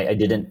 Just, I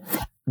didn't,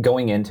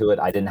 going into it,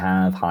 I didn't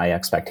have high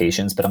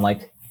expectations, but I'm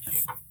like,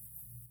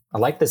 I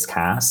like this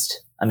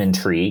cast. I'm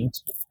intrigued.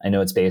 I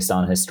know it's based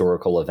on a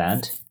historical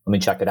event. Let me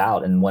check it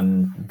out. And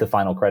when the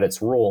final credits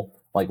rolled,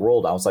 I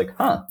was like,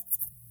 huh.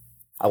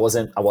 I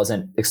wasn't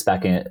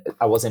expecting it.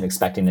 I wasn't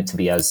expecting it to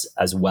be as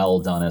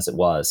well done as it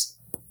was.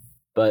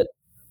 But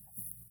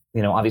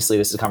obviously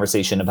this is a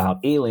conversation about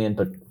Alien.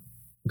 But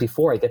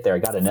before I get there, I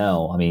got to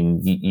know. I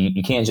mean,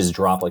 you can't just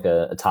drop like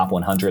a top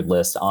 100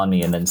 list on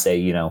me and then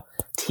say,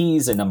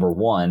 tease a number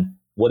one.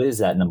 What is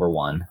that number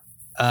one?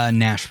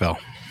 Nashville.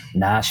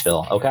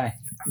 Okay.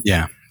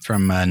 Yeah.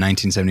 From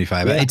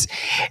 1975. Yeah. It's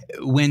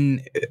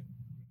when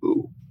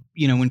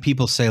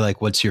people say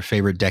like, what's your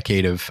favorite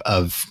decade of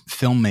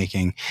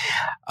filmmaking?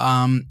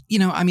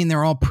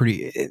 They're all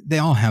they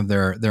all have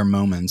their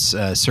moments.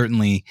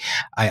 Certainly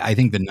I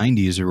think the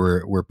 90s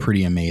were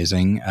pretty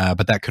amazing.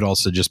 But that could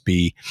also just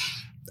be,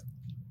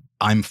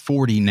 I'm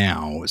 40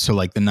 now. So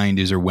like the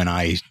 90s are when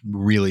I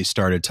really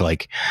started to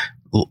like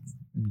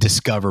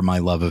discover my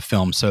love of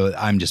film. So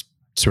I'm just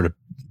sort of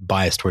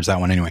biased towards that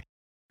one anyway.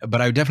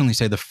 But I would definitely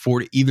say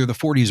either the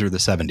 40s or the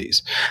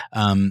 70s.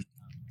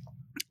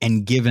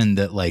 And given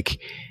that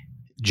like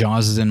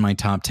Jaws is in my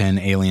top 10,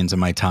 Alien's in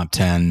my top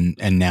 10,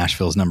 and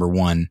Nashville's number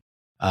one,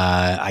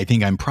 I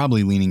think I'm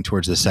probably leaning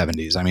towards the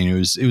 70s. I mean,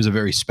 it was a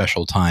very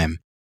special time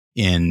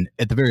in,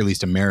 at the very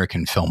least,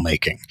 American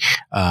filmmaking.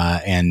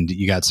 And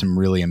you got some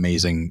really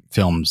amazing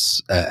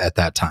films at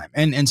that time,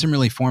 and some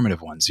really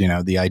formative ones. You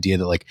know, the idea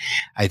that, like,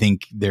 I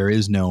think there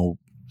is no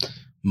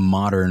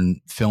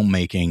modern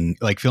filmmaking,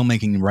 like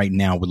filmmaking right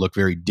now would look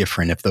very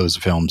different if those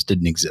films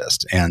didn't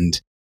exist. And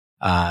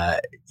so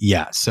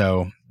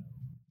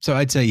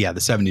I'd say, the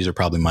 70s are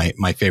probably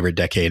my favorite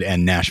decade,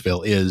 and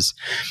Nashville is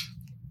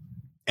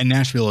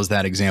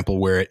that example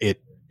where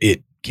it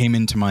came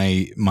into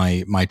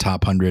my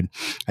top 100,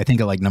 I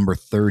think, at like number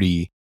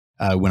 30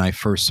 when I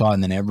first saw it,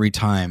 and then every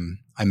time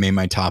I made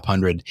my top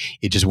 100,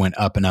 it just went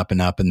up and up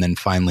and up, and then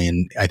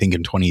finally, I think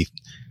in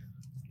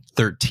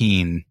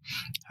 2013,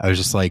 I was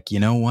just like, you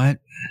know what?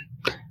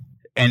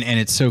 And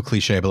it's so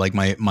cliche, but like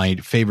my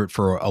favorite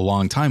for a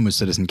long time was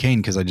Citizen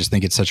Kane, because I just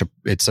think it's such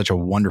a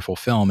wonderful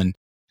film, and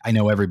I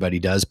know everybody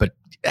does, but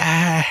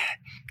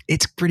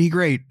it's pretty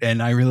great,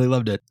 and I really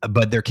loved it.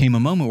 But there came a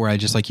moment where I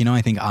just, like,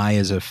 I think I,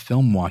 as a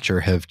film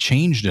watcher, have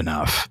changed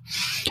enough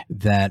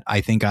that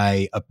I think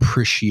I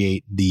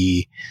appreciate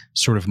the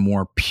sort of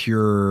more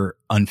pure,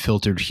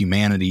 unfiltered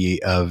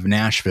humanity of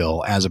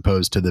Nashville, as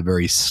opposed to the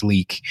very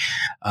sleek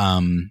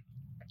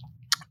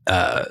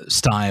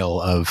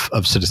style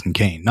of Citizen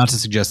Kane. Not to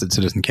suggest that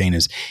Citizen Kane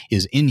is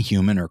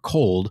inhuman or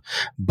cold,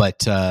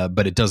 but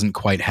it doesn't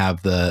quite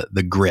have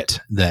the grit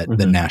that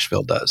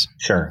Nashville does.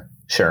 Sure.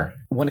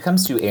 When it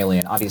comes to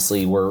Alien,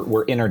 obviously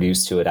we're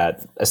introduced to it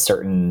at a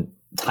certain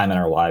time in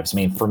our lives. I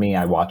mean, for me,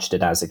 I watched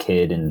it as a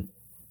kid and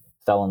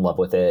fell in love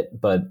with it.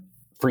 But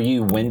for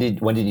you, when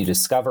did you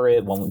discover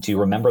it? Do you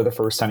remember the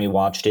first time you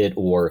watched it,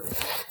 or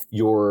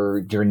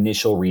your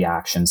initial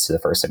reactions to the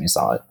first time you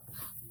saw it?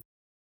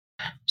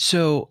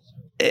 So,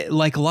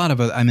 like a lot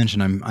of I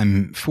mentioned,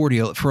 I'm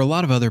 40. For a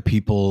lot of other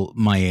people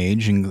my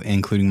age,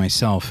 including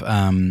myself,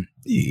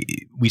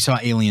 we saw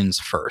Aliens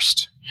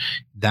first.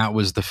 That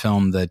was the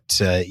film that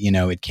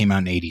it came out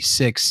in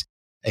 '86.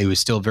 It was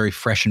still very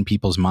fresh in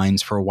people's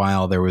minds for a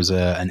while. There was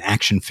an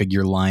action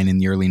figure line in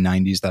the early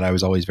 '90s that I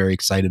was always very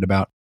excited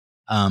about,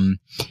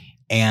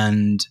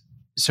 and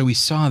so we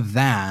saw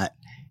that,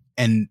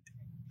 and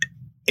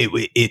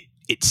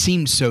it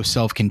seemed so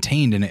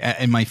self-contained,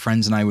 and my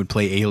friends and I would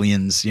play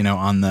Aliens,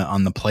 on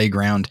the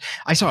playground.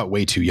 I saw it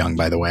way too young,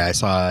 by the way. I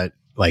saw it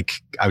like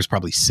I was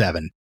probably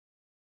 7.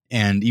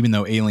 And even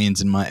though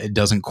Aliens it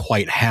doesn't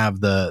quite have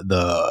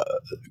the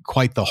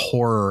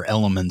horror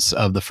elements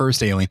of the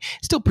first Alien,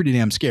 it's still pretty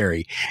damn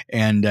scary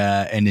and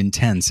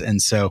intense.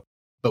 And so,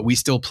 but we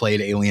still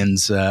played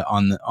Aliens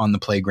on the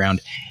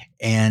playground.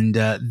 And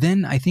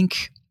then I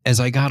think, as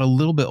I got a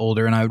little bit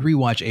older and I would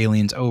rewatch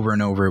Aliens over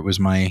and over, it was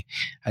one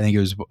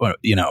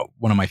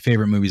of my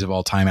favorite movies of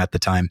all time at the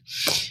time.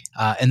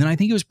 And then I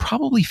think it was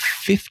probably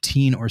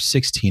 15 or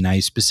 16. I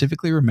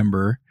specifically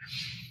remember,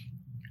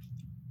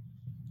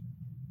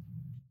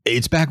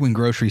 it's back when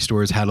grocery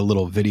stores had a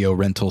little video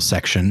rental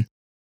section,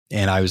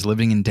 and I was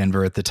living in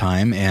Denver at the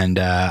time. And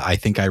I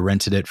think I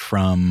rented it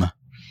from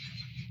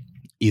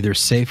either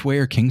Safeway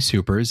or King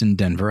Soopers in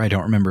Denver. I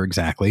don't remember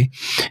exactly,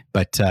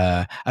 but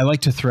I like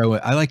to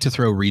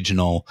throw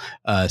regional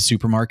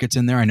supermarkets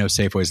in there. I know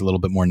Safeway is a little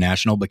bit more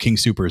national, but King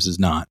Soopers is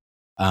not.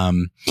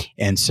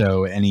 And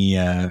so any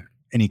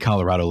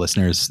Colorado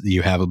listeners that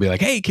you have will be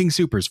like, "Hey, King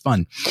Soopers,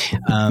 fun."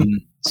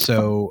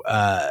 So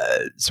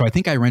I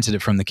think I rented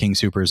it from the King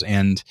Soopers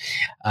and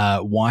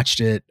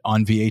watched it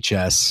on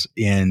VHS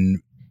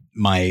in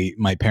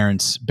my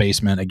parents'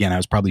 basement. Again, I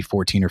was probably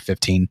 14 or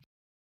 15,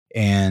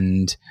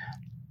 and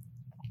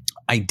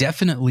I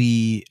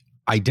definitely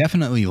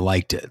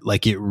liked it.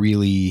 Like, it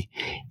really,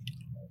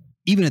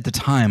 even at the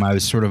time, I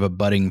was sort of a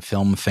budding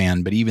film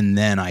fan, but even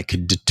then I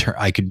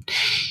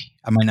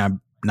might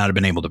not have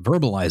been able to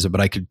verbalize it,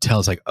 but I could tell,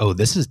 it's like, oh,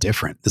 this is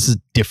different. This is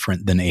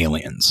different than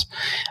Aliens.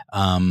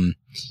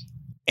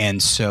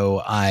 And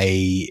so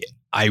I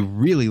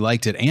really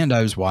liked it, and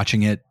I was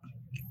watching it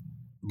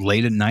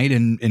late at night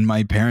in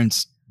my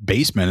parents'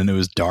 basement, and it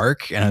was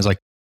dark, and I was like,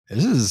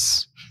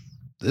 this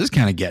is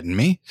kind of getting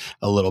me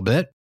a little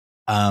bit.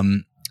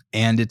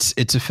 And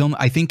it's a film,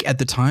 I think at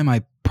the time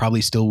I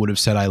probably still would have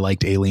said I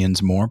liked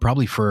Aliens more,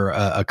 probably for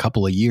a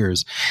couple of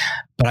years.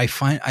 But I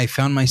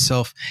found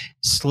myself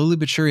slowly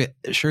but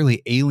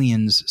surely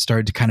Aliens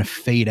started to kind of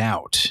fade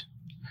out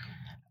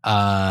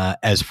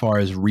as far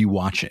as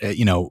rewatch,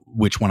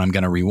 which one I'm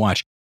going to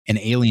rewatch. And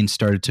Aliens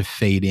started to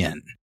fade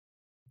in.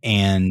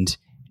 And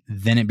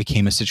then it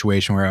became a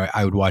situation where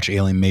I would watch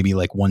Alien maybe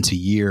like once a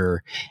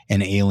year,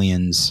 and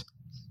Aliens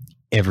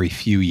every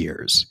few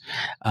years.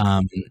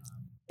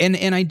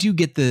 And I do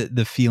get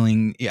the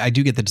feeling, I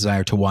do get the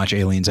desire to watch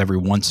Aliens every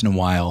once in a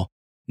while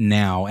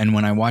now. And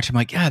when I watch, I'm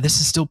like, yeah,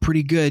 this is still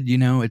pretty good.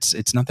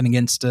 It's nothing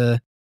against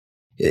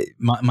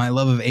my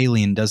love of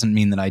Alien doesn't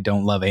mean that I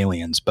don't love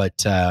Aliens,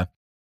 but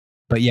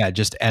yeah,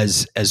 just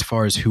as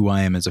far as who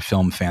I am as a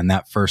film fan,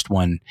 that first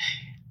one,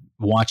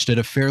 watched at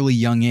a fairly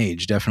young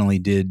age, definitely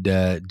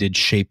did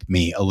shape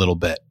me a little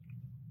bit.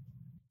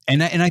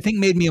 And I think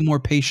made me a more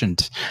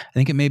patient. I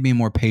think it made me a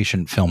more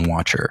patient film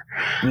watcher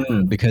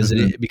because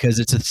because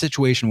it's a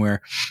situation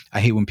where I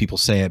hate when people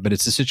say it, but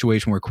it's a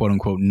situation where quote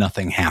unquote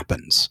nothing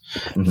happens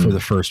for the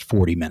first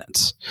 40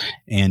 minutes.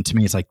 And to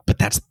me, it's like, but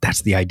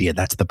that's the idea.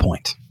 That's the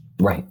point.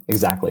 Right.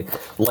 Exactly.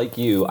 Like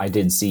you, I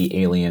did see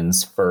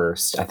Aliens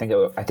first. I think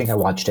I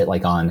watched it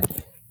like on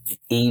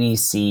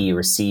ABC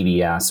or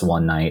CBS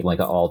one night, like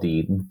all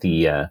the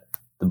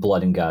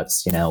blood and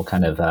guts,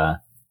 kind of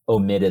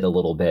omitted a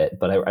little bit.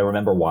 But I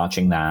remember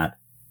watching that,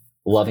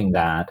 loving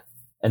that,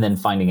 and then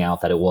finding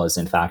out that it was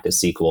in fact a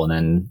sequel,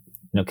 and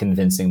then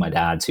convincing my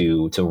dad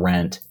to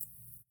rent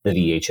the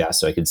VHS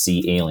so I could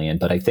see Alien.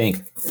 But I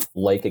think,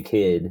 like a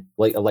kid,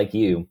 like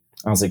you,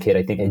 as a kid,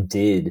 I think I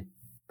did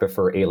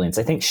prefer Aliens.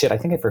 I think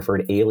I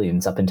preferred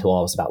Aliens up until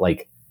I was about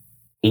like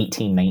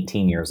 18,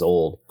 19 years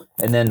old.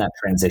 And then that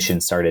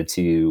transition started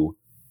to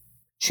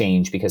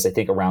change because I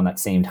think around that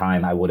same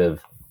time I would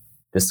have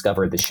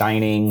discovered The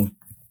Shining,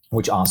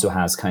 which also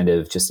has kind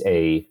of just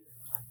a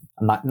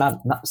not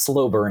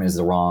slow burn is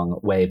the wrong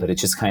way, but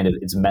it's just kind of,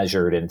 it's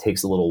measured and it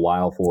takes a little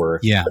while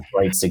for the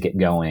rights to get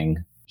going.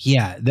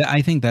 Yeah,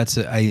 I think that's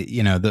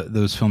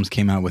those films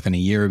came out within a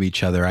year of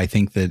each other. I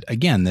think that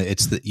again,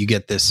 it's that you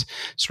get this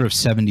sort of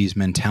 70s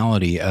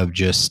mentality of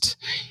just,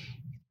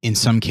 in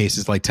some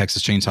cases like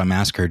Texas Chainsaw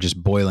Massacre,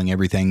 just boiling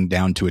everything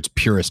down to its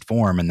purest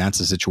form, and that's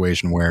a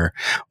situation where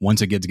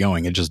once it gets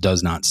going, it just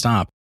does not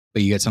stop.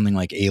 But you get something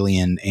like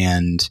Alien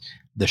and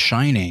The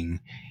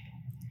Shining,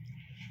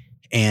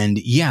 and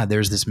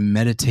there's this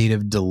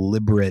meditative,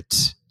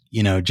 deliberate,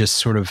 just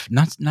sort of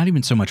not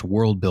even so much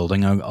world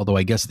building, although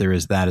I guess there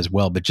is that as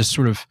well, but just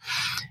sort of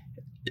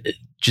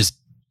just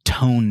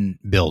tone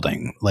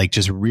building, like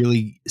just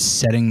really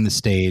setting the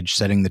stage,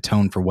 setting the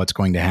tone for what's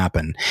going to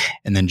happen,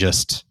 and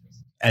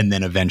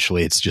then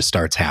eventually it just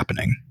starts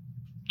happening.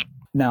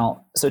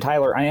 Now, so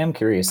Tyler, I am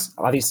curious.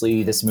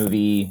 Obviously, this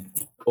movie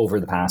over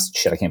the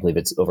past, I can't believe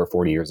it's over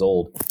 40 years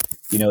old.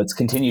 It's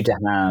continued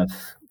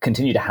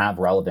to have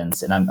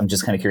relevance, and I'm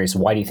just kind of curious,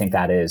 why do you think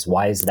that is?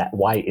 Why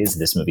is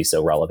this movie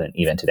so relevant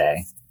even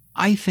today?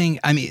 I think,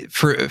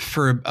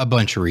 for a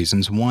bunch of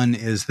reasons. One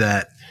is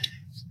that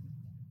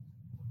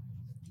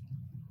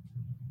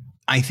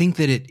I think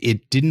that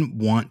it didn't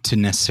want to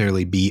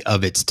necessarily be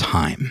of its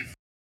time.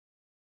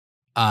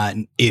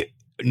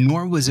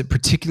 Nor was it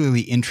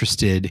particularly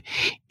interested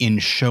in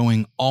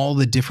showing all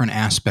the different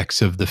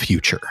aspects of the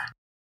future.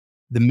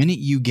 The minute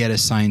you get a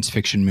science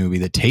fiction movie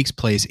that takes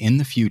place in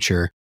the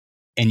future,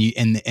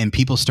 and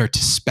people start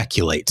to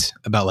speculate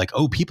about like,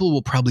 oh, people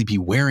will probably be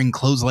wearing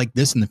clothes like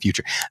this in the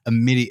future,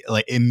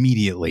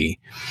 immediately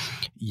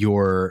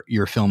your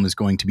film is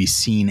going to be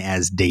seen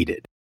as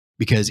dated.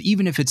 Because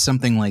even if it's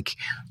something like,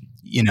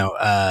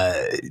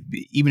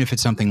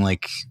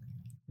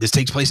 this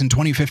takes place in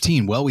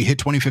 2015. Well, we hit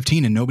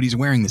 2015 and nobody's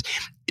wearing this.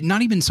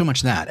 Not even so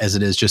much that as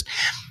it is just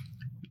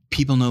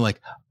people know like,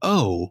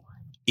 oh,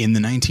 in the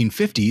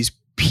 1950s,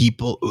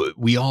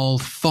 we all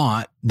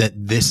thought that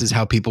this is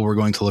how people were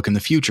going to look in the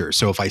future.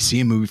 So if I see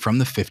a movie from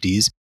the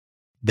 50s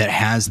that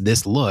has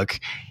this look,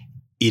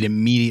 it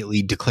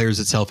immediately declares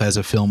itself as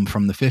a film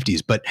from the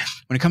 50s. But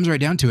when it comes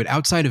right down to it,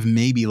 outside of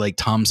maybe like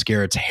Tom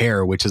Skerritt's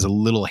hair, which is a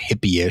little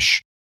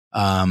hippie-ish,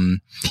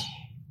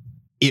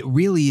 it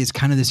really is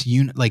kind of this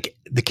like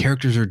the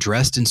characters are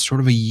dressed in sort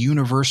of a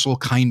universal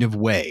kind of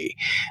way.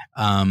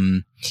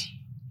 And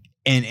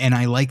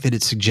I like that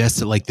it suggests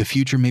that like the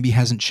future maybe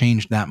hasn't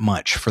changed that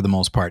much for the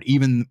most part,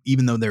 even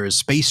though there is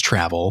space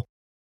travel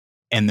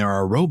and there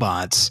are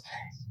robots.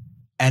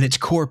 At its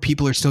core,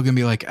 people are still going to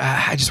be like,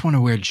 I just want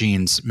to wear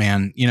jeans,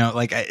 man.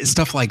 Like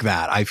stuff like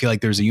that. I feel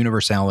like there's a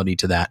universality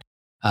to that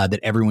that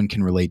everyone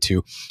can relate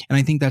to. And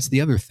I think that's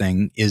the other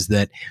thing, is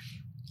that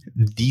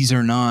these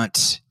are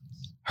not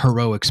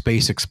heroic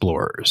space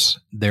explorers.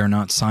 They're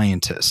not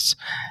scientists.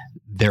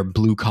 They're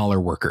blue collar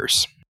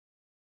workers.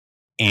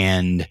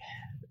 And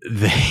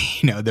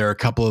there are a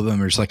couple of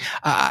them are just like,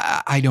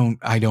 I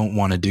don't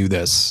want to do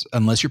this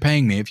unless you're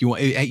paying me. If you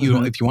want, if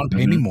you want to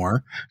pay me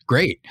more,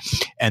 great.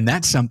 And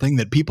that's something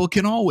that people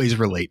can always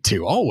relate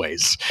to,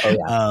 always. Oh,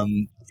 yeah.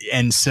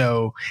 And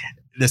so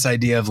this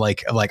idea of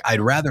like,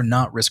 I'd rather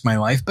not risk my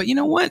life, but you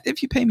know what?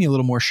 If you pay me a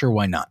little more, sure,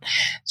 why not?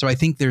 So I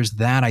think there's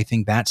that. I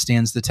think that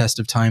stands the test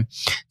of time.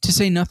 To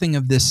say nothing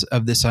of this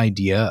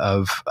idea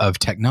of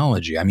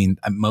technology. I mean,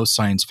 most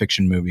science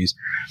fiction movies,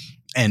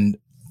 and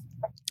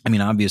I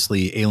mean,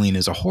 obviously, Alien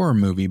is a horror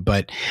movie,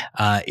 but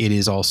it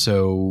is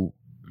also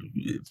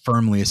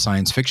firmly a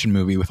science fiction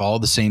movie with all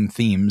the same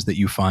themes that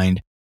you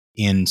find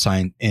in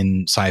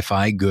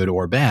sci-fi, good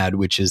or bad,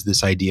 which is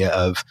this idea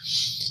of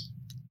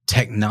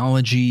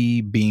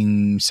technology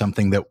being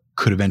something that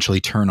could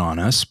eventually turn on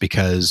us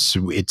because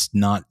it's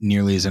not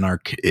nearly as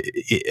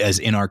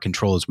in our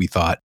control as we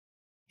thought.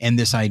 And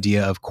this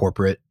idea of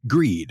corporate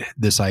greed,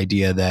 this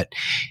idea that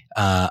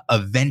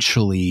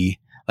eventually,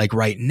 like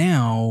right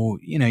now,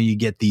 you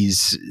get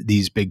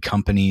these big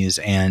companies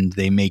and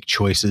they make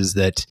choices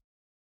that,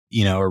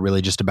 are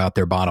really just about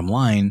their bottom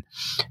line.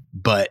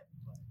 But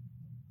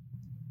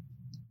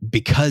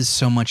because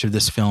so much of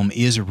this film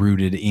is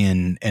rooted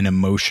in an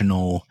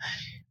emotional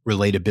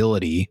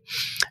relatability,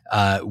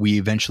 we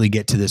eventually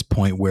get to this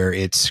point where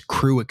it's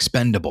crew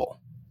expendable,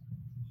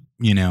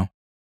 you know,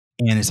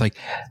 and it's like,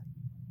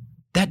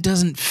 that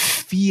doesn't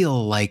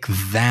feel like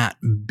that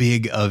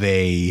big of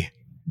a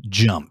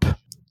jump.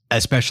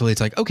 Especially,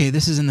 it's like, okay,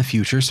 this is in the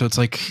future, so it's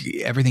like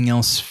everything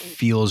else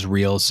feels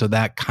real. So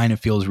that kind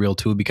of feels real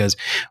too, because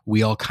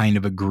we all kind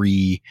of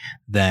agree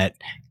that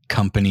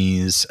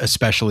companies,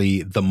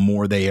 especially the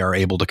more they are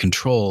able to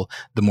control,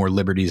 the more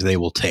liberties they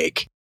will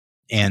take.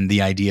 And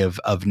the idea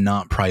of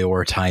not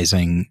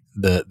prioritizing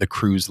the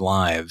crew's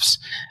lives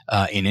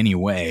in any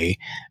way,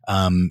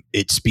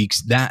 it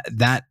speaks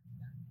that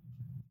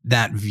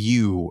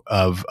view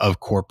of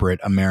corporate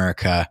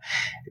America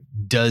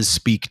does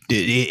speak.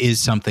 It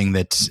is something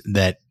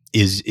that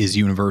is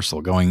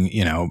universal, going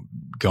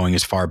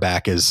as far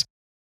back as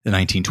the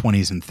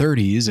 1920s and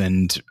 30s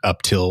and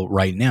up till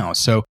right now.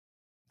 So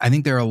I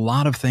think there are a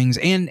lot of things,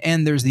 and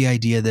there's the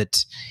idea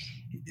that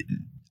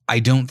I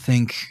don't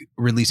think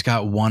Ridley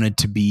Scott wanted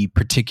to be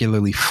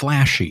particularly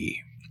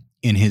flashy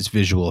in his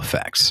visual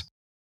effects.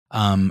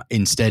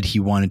 Instead, he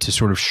wanted to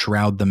sort of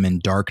shroud them in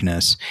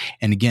darkness,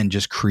 and again,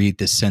 just create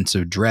this sense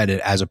of dread,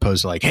 as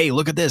opposed to like, hey,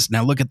 look at this,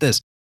 now look at this.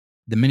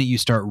 The minute you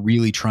start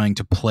really trying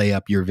to play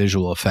up your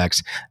visual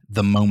effects,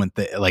 the moment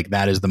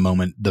that is the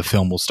moment the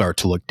film will start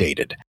to look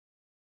dated.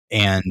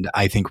 And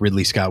I think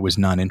Ridley Scott was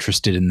not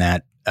interested in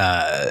that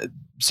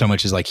so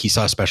much as like he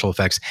saw special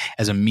effects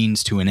as a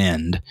means to an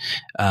end,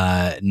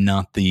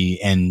 not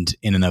the end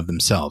in and of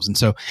themselves. And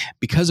so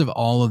because of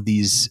all of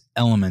these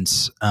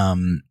elements,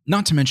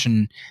 not to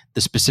mention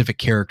the specific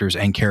characters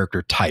and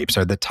character types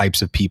are the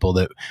types of people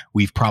that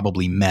we've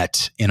probably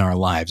met in our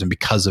lives. And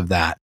because of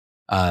that,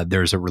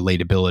 there's a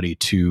relatability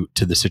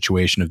to the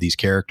situation of these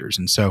characters.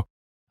 And so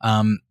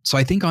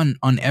I think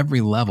on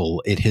every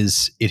level, it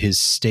has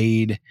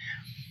stayed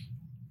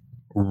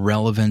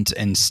relevant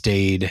and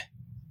stayed,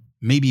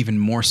 maybe even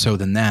more so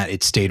than that,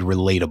 it stayed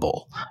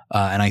relatable.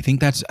 And I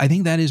think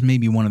that is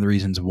maybe one of the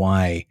reasons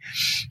why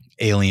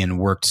Alien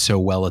worked so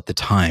well at the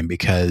time,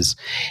 because,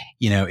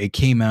 it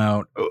came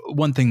out.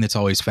 One thing that's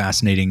always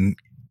fascinating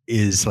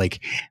is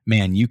like,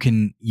 man, you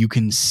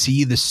can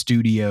see the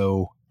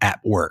studio at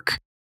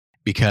work,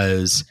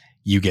 because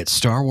you get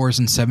Star Wars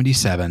in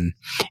 1977,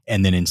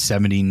 and then in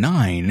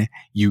 1979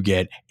 you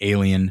get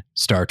Alien,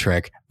 Star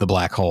Trek, The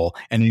Black Hole,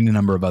 and any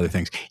number of other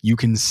things. You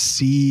can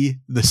see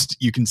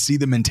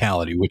the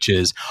mentality, which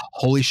is,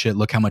 holy shit,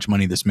 look how much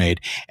money this made.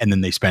 And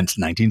then they spent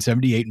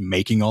 1978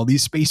 making all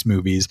these space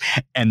movies,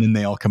 and then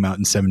they all come out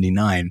in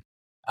 1979.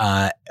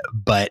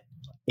 But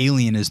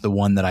Alien is the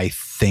one that I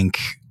think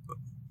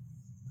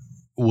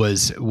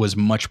was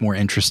much more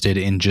interested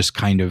in just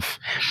kind of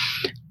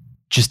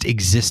just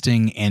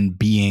existing and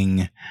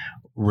being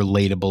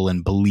relatable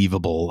and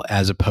believable,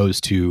 as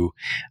opposed to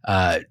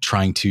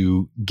trying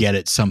to get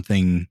at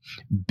something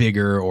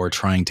bigger or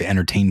trying to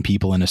entertain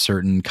people in a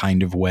certain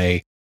kind of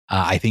way.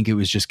 I think it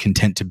was just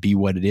content to be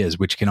what it is,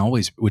 which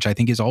I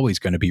think is always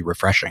going to be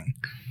refreshing.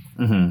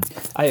 Mm-hmm.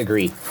 I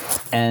agree.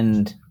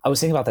 And I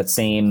was thinking about the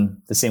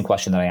same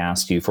question that I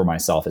asked you for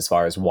myself, as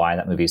far as why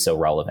that movie is so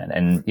relevant.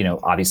 And,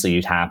 obviously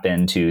you tap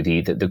into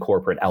the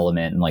corporate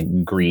element and like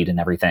greed and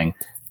everything.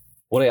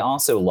 What I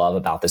also love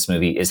about this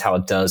movie is how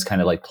it does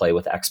kind of like play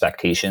with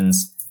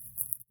expectations,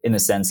 in the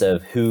sense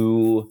of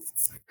who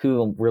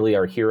really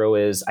our hero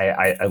is.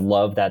 I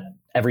love that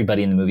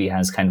everybody in the movie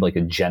has kind of like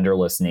a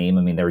genderless name.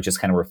 I mean, they were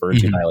just kind of referred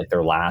to by like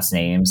their last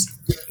names.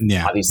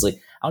 Yeah. Obviously,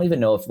 I don't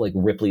even know if like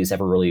Ripley is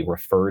ever really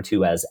referred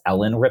to as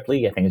Ellen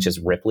Ripley. I think it's just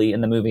Ripley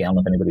in the movie. I don't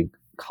know if anybody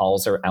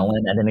calls her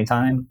Ellen at any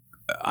time.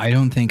 I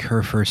don't think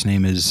her first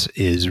name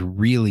is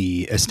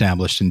really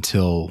established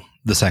until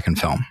the second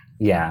film.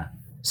 Yeah.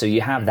 So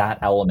you have that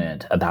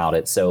element about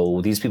it.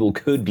 So these people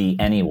could be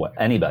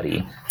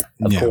anybody.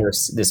 Of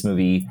course, this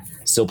movie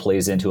still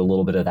plays into a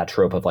little bit of that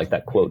trope of like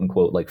that quote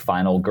unquote like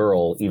final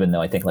girl, even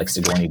though I think like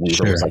Sigourney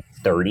Weaver was like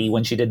 30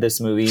 when she did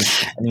this movie.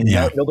 I mean,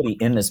 nobody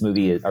in this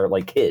movie are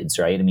like kids,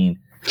 right? I mean,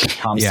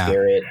 Tom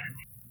Skerritt,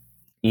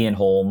 Ian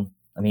Holm.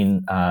 I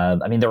mean,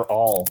 they were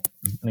all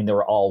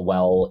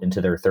well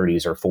into their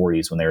 30s or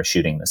 40s when they were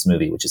shooting this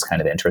movie, which is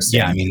kind of interesting.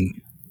 Yeah, I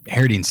mean,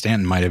 Harry Dean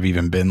Stanton might have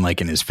even been like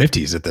in his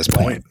 50s at this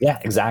point. Yeah,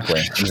 exactly.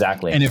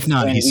 And if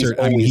not,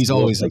 he's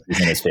always like in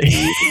his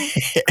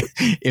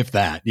 50s. If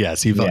that,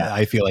 yes.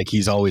 I feel like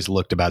he's always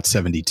looked about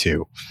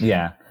 72.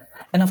 Yeah.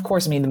 And of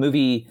course, I mean, the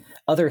movie,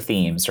 other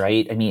themes,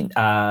 right? I mean,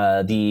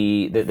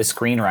 the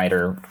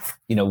screenwriter,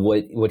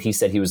 what he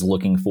said he was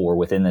looking for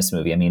within this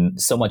movie. I mean,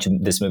 so much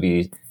of this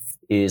movie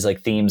is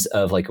like themes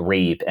of like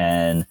rape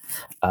and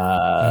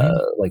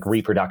like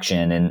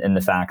reproduction, and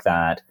the fact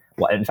that,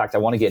 well, in fact, I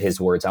want to get his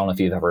words. I don't know if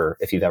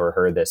you've ever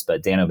heard this,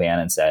 but Dan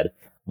O'Bannon said,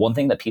 one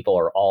thing that people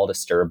are all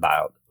disturbed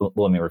about. Well,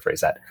 let me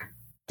rephrase that.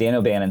 Dan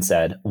O'Bannon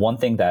said, one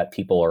thing that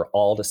people are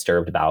all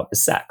disturbed about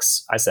is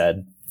sex. I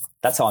said,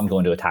 that's how I'm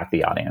going to attack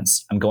the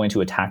audience. I'm going to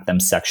attack them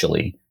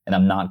sexually, and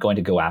I'm not going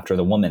to go after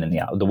the women in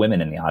the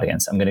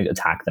audience. I'm going to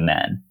attack the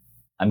men.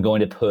 I'm going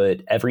to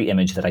put every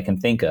image that I can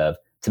think of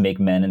to make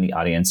men in the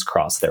audience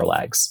cross their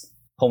legs.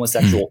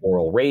 Homosexual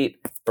oral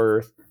rape,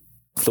 birth,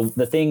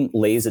 the thing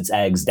lays its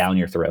eggs down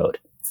your throat,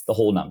 the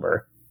whole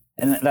number.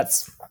 And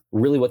that's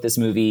really what this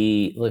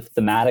movie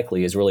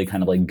thematically is really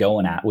kind of like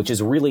going at, which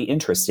is really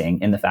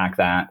interesting in the fact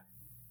that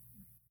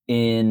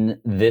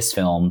in this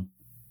film,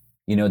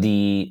 you know,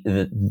 the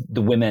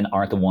women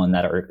aren't the one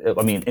that are,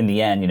 I mean, in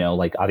the end, you know,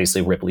 like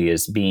obviously Ripley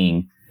is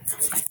being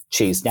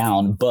chased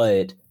down,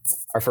 but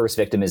our first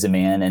victim is a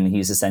man and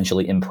he's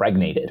essentially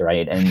impregnated,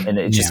 right? And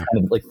it's just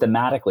kind of like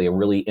thematically a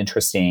really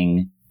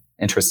interesting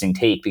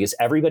take, because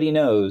everybody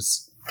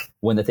knows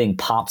when the thing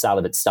pops out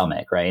of its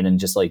stomach, right? And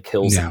just like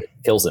kills him.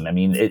 I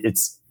mean,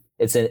 it's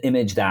an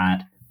image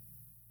that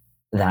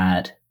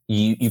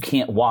you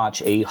can't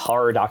watch a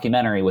horror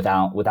documentary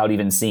without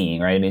even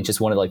seeing, right? I mean, it's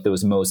just one of like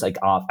those most like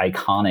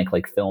iconic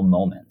like film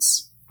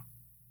moments.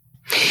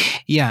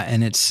 Yeah,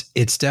 and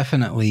it's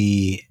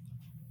definitely,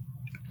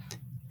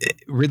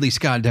 Ridley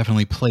Scott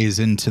definitely plays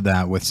into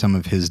that with some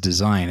of his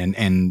design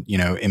and you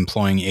know,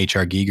 employing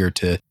H.R. Giger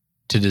to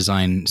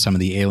design some of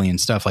the alien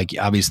stuff. Like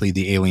obviously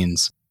the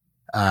aliens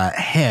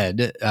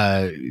head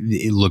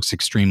it looks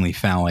extremely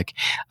phallic.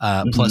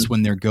 Plus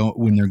when they're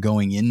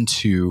going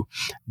into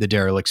the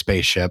derelict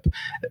spaceship,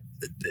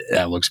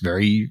 that looks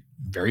very,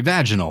 very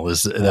vaginal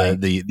is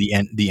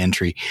the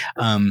entry.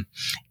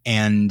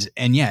 And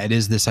yeah, it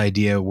is this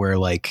idea where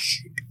like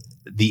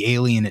the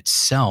alien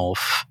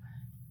itself,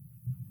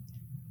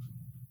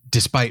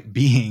 despite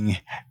being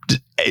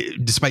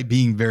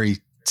very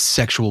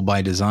sexual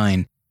by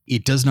design,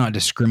 it does not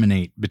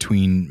discriminate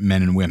between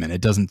men and women.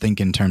 It doesn't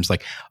think in terms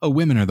like, oh,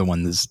 women are the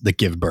ones that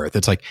give birth.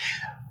 It's like,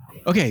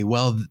 okay,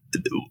 well,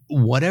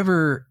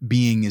 whatever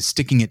being is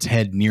sticking its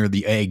head near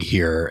the egg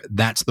here,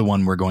 that's the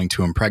one we're going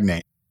to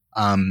impregnate.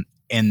 And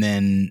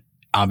then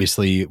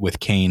obviously with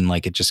Kane,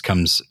 like it just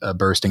comes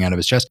bursting out of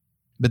his chest.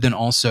 But then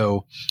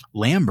also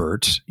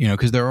Lambert, you know,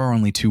 because there are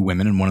only two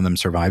women and one of them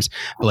survives.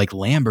 But like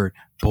Lambert,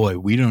 boy,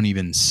 we don't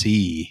even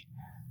see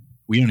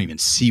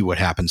what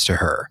happens to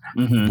her.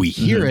 We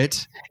hear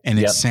it and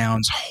it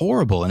sounds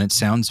horrible, and it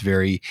sounds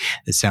very,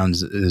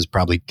 very,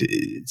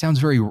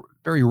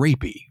 very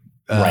rapey.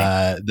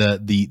 Right.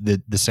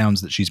 The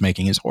sounds that she's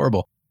making is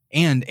horrible.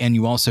 And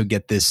you also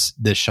get this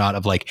shot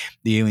of like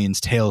the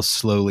alien's tail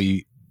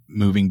slowly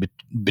moving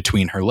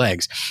between her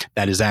legs.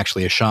 That is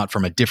actually a shot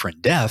from a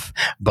different death,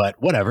 but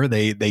whatever,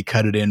 they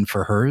cut it in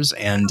for hers,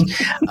 and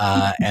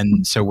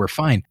so we're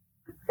fine.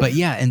 But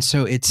yeah, and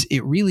so it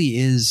really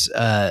is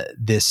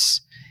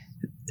this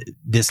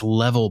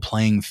level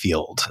playing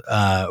field,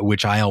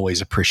 which I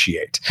always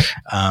appreciate.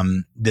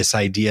 This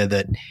idea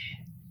that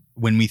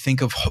when we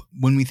think of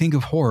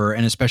horror,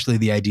 and especially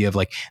the idea of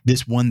like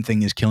this one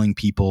thing is killing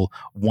people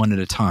one at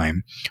a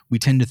time, we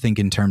tend to think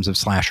in terms of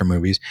slasher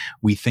movies.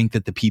 We think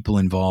that the people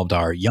involved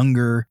are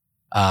younger,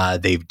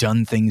 they've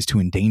done things to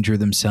endanger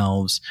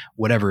themselves,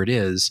 whatever it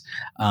is.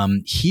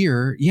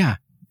 Here, yeah,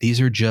 these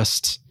are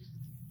just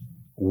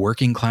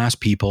working class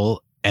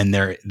people, and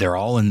they're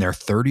all in their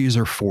 30s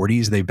or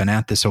 40s. They've been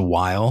at this a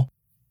while.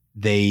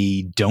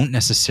 They don't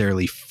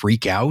necessarily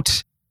freak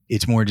out.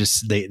 It's more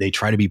just they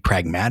try to be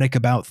pragmatic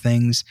about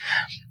things.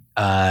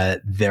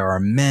 There are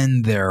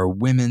men, there are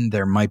women,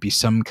 there might be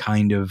some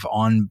kind of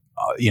on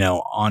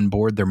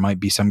board. There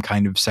might be some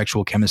kind of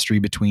sexual chemistry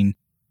between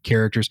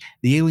characters.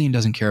 The alien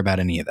doesn't care about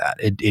any of that.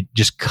 It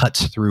just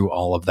cuts through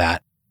all of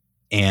that.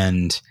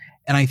 And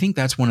I think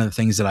that's one of the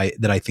things that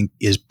I think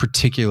is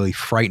particularly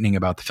frightening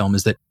about the film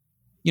is that,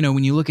 you know,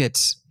 when you look at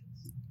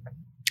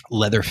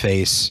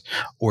Leatherface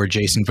or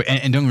Jason,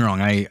 and don't get me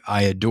wrong,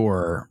 I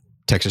adore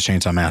Texas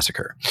Chainsaw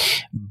Massacre,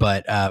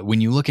 but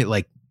when you look at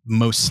like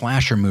most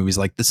slasher movies,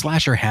 like the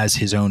slasher has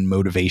his own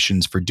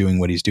motivations for doing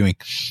what he's doing.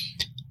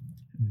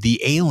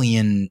 The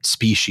alien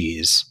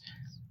species,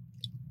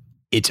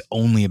 it's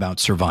only about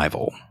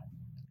survival,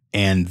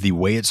 and the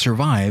way it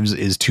survives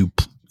is to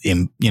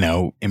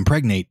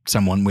impregnate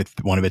someone with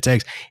one of its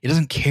eggs. It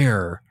doesn't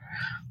care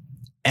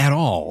at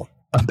all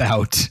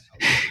about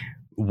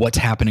what's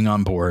happening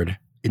on board.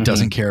 It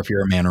doesn't care if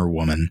you're a man or a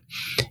woman.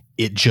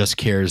 It just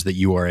cares that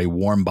you are a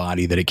warm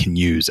body that it can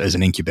use as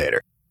an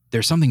incubator.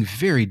 There's something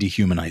very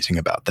dehumanizing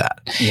about that.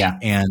 Yeah.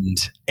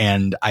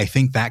 And I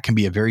think that can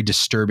be a very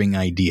disturbing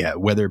idea,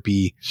 whether it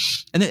be,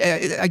 and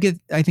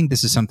I think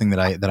this is something that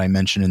I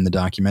mentioned in the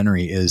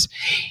documentary is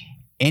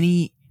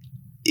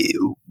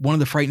one of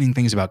the frightening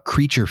things about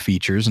creature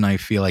features, and I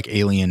feel like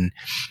Alien,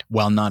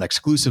 while not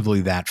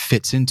exclusively that,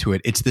 fits into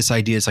it. It's this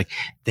idea. It's like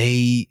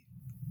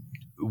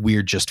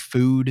we're just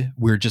food,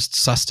 we're just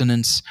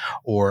sustenance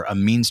or a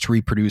means to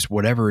reproduce,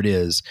 whatever it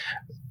is.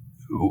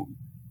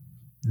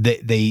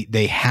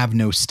 They have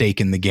no stake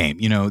in the game.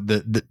 You know,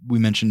 we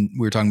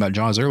were talking about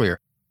Jaws earlier.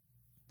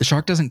 The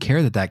shark doesn't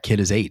care that kid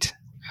is 8.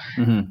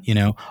 You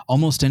know,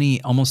 almost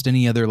any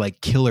other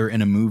like killer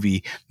in a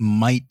movie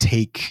might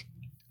take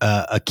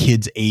a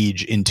kid's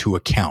age into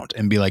account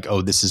and be like,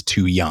 oh, this is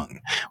too young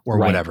or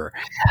whatever.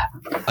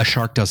 A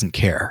shark doesn't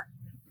care.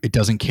 It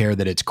doesn't care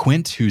that it's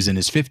Quint, who's in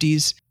his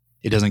 50s.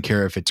 It doesn't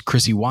care if it's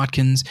Chrissy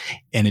Watkins,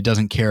 and it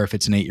doesn't care if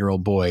it's an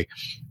 8-year-old boy.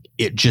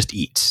 it just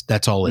eats.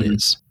 That's all it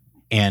is.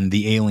 And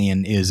the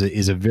alien is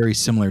a very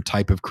similar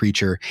type of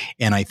creature,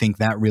 and I think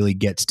that really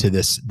gets to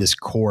this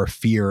core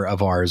fear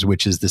of ours,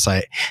 which is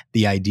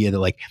the idea that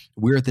like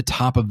we're at the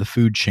top of the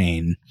food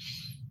chain,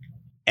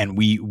 and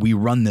we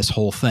run this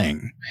whole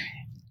thing,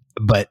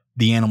 but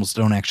the animals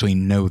don't actually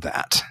know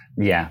that.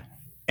 Yeah.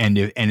 And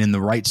in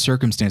the right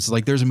circumstances,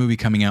 like there's a movie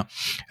coming out.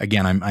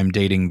 Again, I'm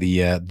dating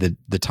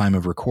the time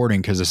of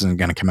recording because this isn't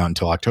going to come out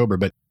until October.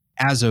 But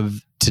as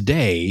of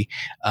today,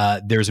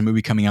 there's a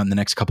movie coming out in the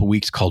next couple of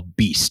weeks called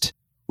Beast,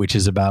 which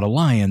is about a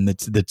lion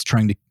that's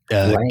trying to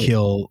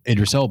kill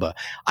Idris Elba.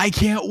 I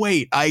can't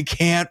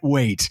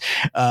wait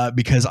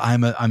because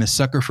I'm a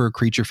sucker for a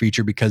creature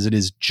feature because it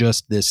is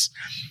just this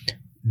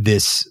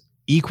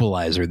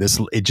equalizer.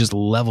 It just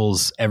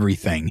levels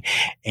everything,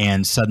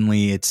 and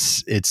suddenly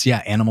it's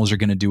animals are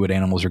going to do what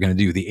animals are going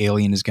to do. The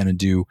alien is going to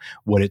do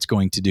what it's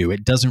going to do.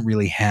 It doesn't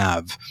really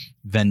have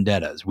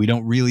vendettas. We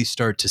don't really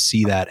start to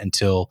see that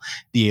until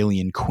the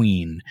Alien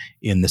Queen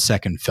in the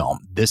second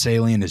film. This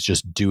alien is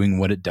just doing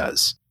what it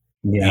does.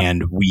 Yeah.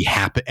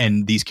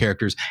 And these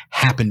characters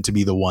happen to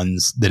be the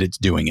ones that it's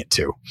doing it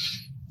to.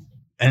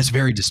 And it's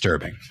very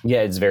disturbing. Yeah,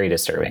 it's very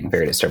disturbing.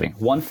 Very disturbing.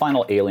 One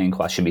final alien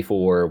question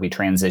before we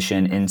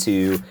transition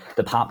into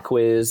the pop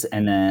quiz,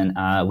 and then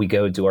we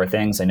go do our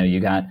things. I know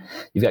you've got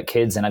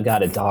kids, and I've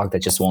got a dog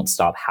that just won't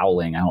stop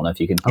howling. I don't know if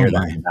you can hear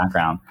that in the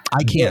background.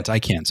 I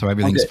can't. So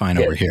everything's fine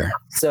over here.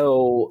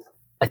 So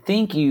I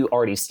think you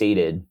already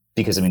stated,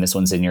 because I mean this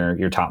one's in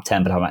your top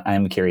 10, but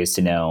I'm curious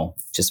to know,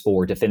 just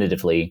for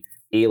definitively,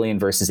 Alien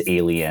versus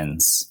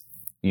Aliens.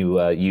 You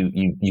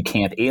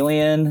camp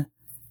Alien,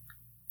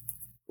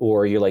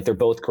 or you're like, they're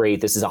both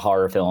great, this is a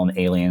horror film,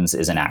 Aliens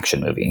is an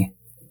action movie?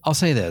 I'll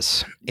say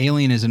this.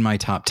 Alien is in my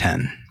top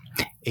 10.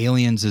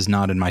 Aliens is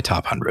not in my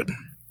top 100.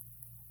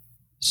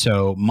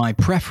 So my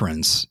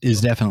preference is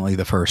definitely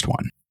the first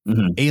one.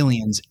 Mm-hmm.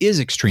 Aliens is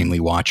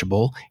extremely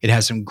watchable. It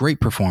has some great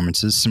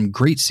performances, some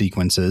great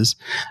sequences.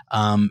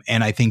 And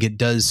I think it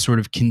does sort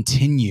of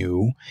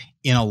continue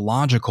in a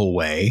logical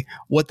way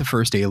what the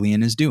first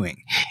Alien is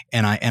doing.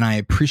 And I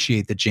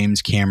appreciate that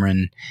James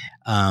Cameron,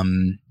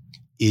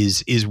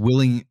 is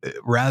willing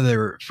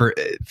rather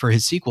for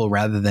his sequel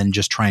rather than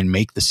just try and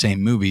make the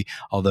same movie.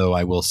 Although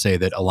I will say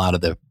that a lot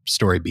of the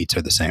story beats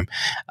are the same,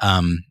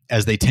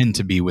 as they tend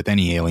to be with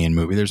any Alien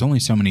movie. There's only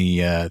so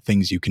many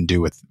things you can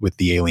do with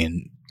the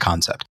Alien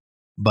concept.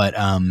 But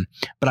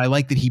I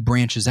like that he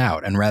branches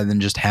out, and rather than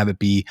just have it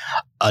be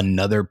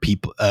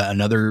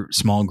another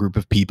small group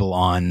of people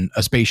on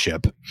a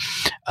spaceship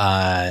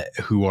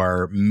who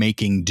are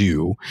making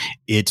do,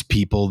 it's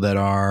people that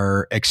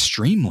are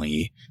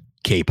extremely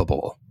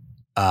capable,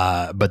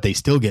 but they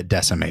still get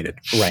decimated.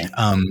 Right.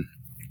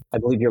 I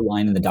believe your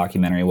line in the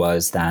documentary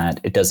was that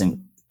it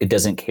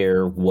doesn't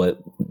care what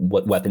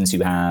weapons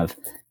you have,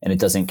 and it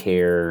doesn't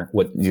care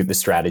what the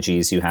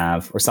strategies you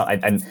have, or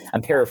something.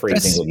 I'm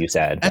paraphrasing what you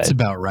said. That's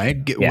about right.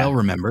 Well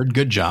remembered.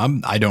 Good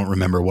job. I don't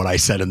remember what I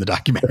said in the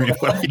documentary,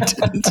 but I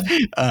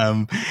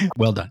didn't.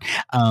 Well done.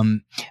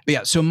 But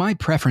yeah, so my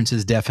preference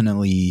is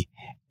definitely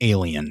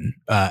Alien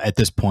at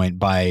this point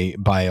by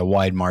a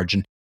wide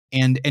margin.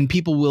 And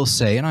people will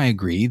say, and I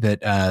agree,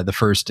 that the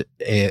first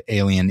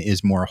Alien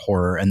is more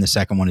horror and the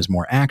second one is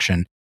more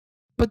action,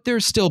 but there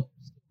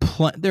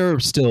are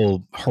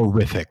still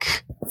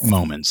horrific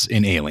moments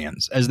in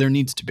Aliens, as there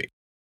needs to be,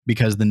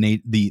 because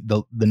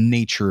the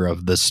nature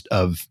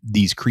of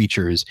these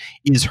creatures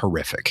is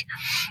horrific,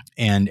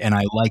 and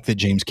I like that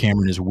James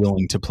Cameron is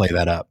willing to play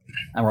that up.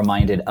 I'm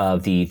reminded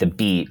of the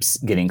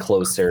beeps getting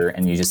closer,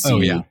 and you just see.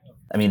 Oh, yeah.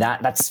 I mean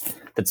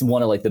that's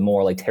one of like the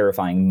more like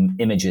terrifying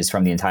images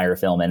from the entire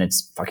film, and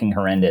it's fucking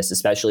horrendous,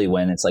 especially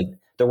when it's like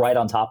they're right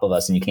on top of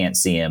us and you can't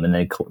see them, and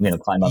they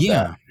climb up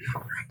the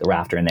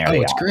rafter, and there they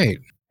are. It's great.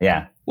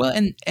 Yeah. Well,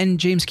 and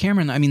James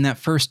Cameron, I mean, that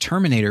first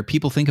Terminator,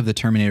 people think of the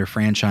Terminator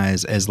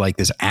franchise as like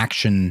this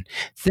action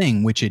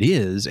thing, which it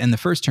is. And the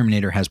first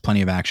Terminator has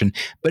plenty of action,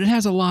 but it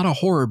has a lot of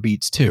horror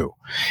beats too.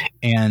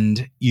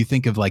 And you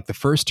think of like the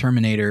first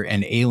Terminator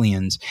and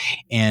Aliens,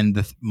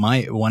 and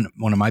one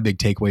of my big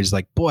takeaways is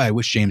like, boy, I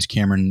wish James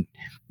Cameron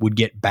would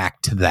get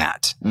back to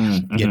that,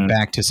 get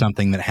back to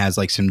something that has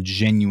like some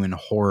genuine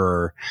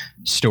horror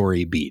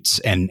story beats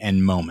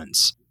and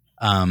moments.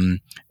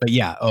 But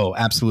yeah,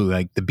 absolutely.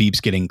 Like the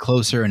beeps getting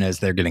closer, and as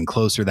they're getting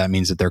closer, that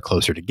means that they're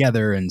closer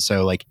together. And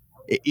so like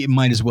it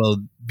might as well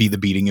be the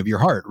beating of your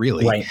heart,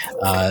 really. Right.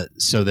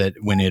 So that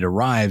when it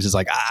arrives, it's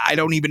like, I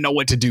don't even know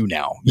what to do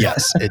now.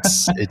 Yes,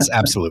 it's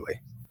absolutely.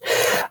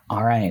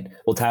 All right.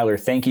 Well, Tyler,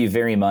 thank you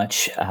very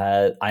much.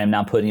 I am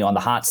now putting you on the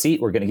hot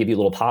seat. We're going to give you a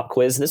little pop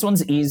quiz. This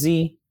one's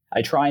easy.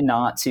 I try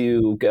not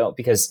to go,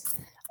 because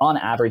on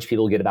average,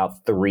 people get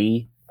about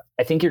 3.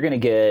 I think you're going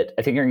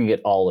to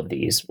get all of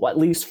these. Well, at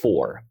least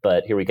 4,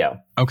 but here we go.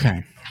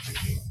 Okay.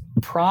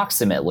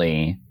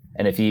 Approximately,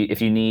 and if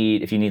you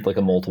need like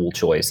a multiple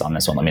choice on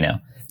this one, let me know.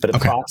 But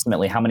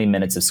approximately how many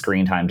minutes of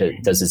screen time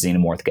does the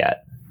Xenomorph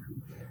get?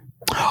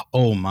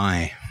 Oh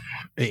my.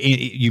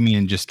 You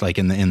mean just like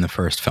in the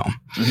first film?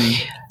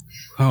 Mm-hmm.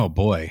 Oh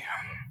boy.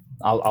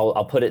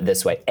 I'll put it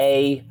this way.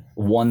 A,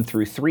 1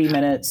 through 3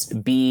 minutes,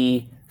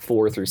 B,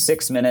 4 through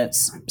 6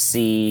 minutes,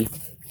 C,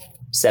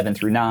 7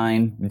 through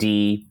 9,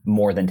 D,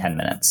 more than 10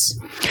 minutes.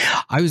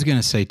 I was going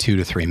to say 2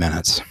 to 3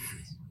 minutes.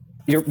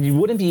 You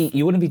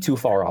wouldn't be too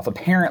far off.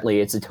 Apparently,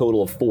 it's a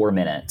total of 4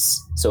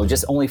 minutes. So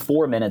just only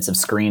 4 minutes of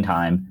screen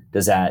time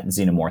does that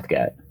xenomorph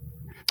get.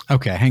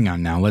 Okay, hang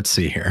on now. Let's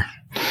see here.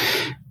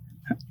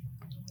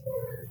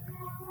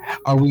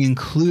 Are we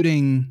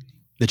including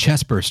the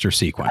chestburster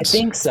sequence? I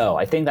think so.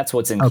 I think that's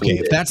what's included. Okay,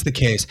 if that's the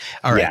case,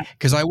 all right.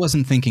 Because I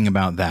wasn't thinking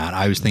about that.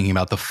 I was thinking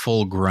about the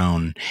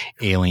full-grown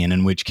alien.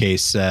 In which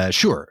case,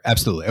 sure,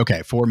 absolutely.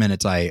 Okay, 4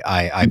 minutes.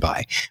 I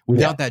buy.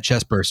 Without that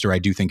chestburster, I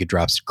do think it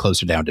drops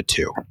closer down to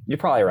 2. You're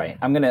probably right.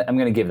 I'm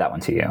gonna give that one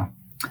to you.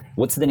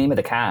 What's the name of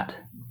the cat?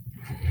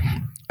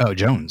 Oh,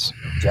 Jones.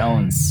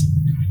 Jones.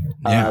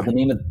 Yeah.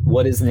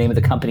 What is the name of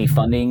the company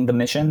funding the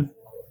mission?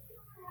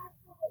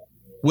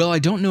 Well, I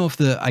don't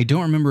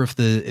remember if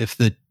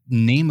the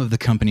name of the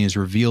company is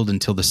revealed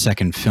until the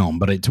second film,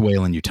 but it's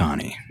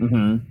Weyland-Yutani.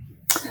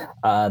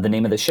 Mm-hmm. The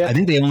name of the ship? I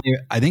think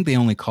they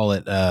only call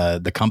it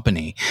the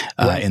company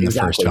in the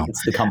first film.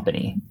 It's the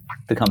company.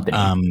 The company.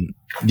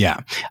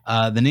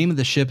 The name of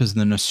the ship is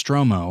the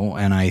Nostromo,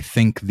 and I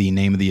think the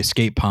name of the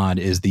escape pod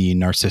is the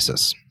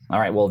Narcissus. All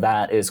right. Well,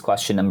 that is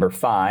question number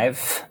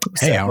 5.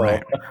 Hey, all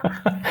right.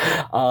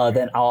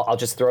 Then I'll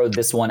just throw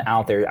this one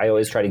out there. I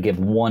always try to give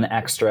one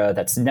extra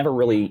that's never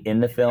really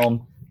in the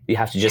film. You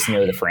have to just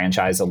know the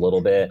franchise a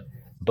little bit.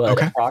 But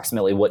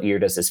approximately what year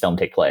does this film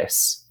take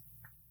place?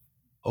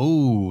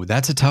 Oh,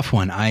 that's a tough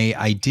one.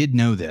 I did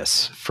know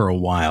this for a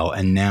while,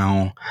 and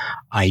now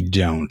I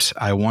don't.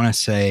 I want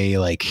to say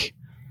like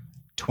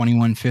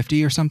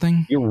 2150 or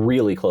something. You're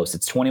really close.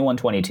 It's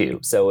 2122.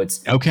 So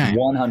it's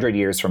 100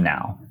 years from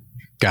now.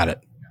 Got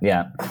it.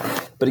 Yeah.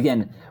 But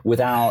again,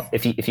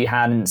 if you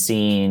hadn't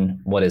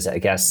seen, what is it? I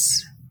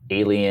guess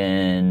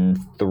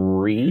Alien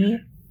 3.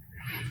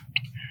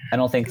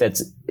 I think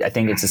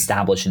it's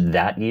established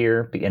that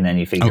year, and then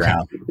you figure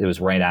out it was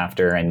right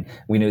after, and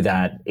we knew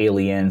that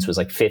Aliens was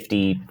like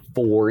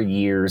 54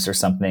 years or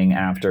something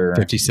after.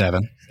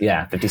 57.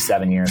 Yeah,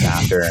 57 years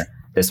after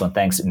this one.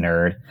 Thanks,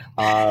 nerd.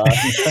 I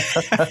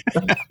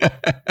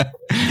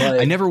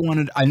never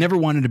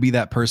wanted to be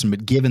that person,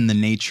 but given the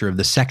nature of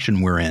the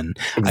section we're in,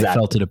 I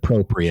felt it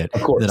appropriate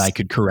that I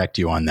could correct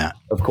you on that.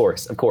 Of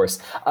course.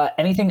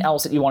 Anything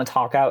else that you want to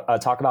talk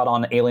about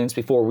on Aliens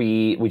before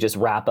we just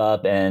wrap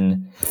up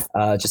and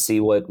just see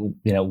where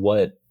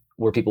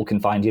people can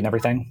find you and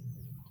everything?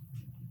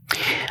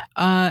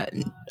 I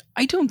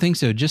don't think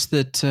so. Just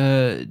that,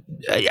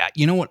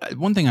 you know what?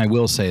 One thing I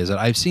will say is that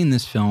I've seen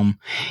this film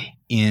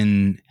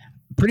in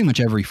pretty much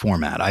every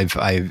format.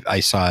 I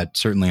saw it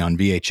certainly on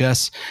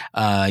VHS,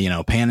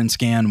 pan and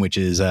scan, which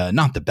is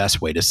not the best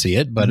way to see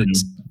it, but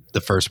it's the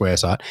first way I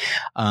saw it.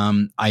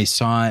 I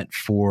saw it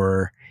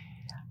for,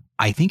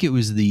 I think it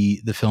was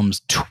the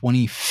film's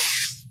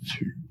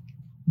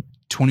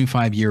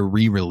 25-year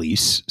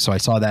re-release. So I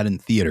saw that in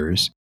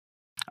theaters.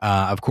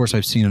 Of course,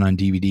 I've seen it on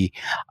DVD.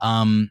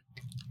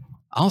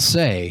 I'll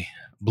say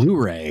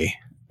Blu-ray,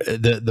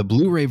 the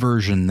Blu-ray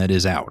version that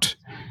is out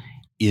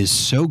is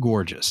so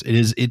gorgeous.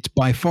 It's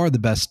by far the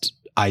best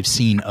I've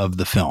seen of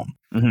the film,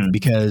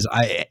 because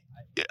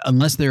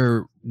unless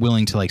they're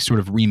willing to like sort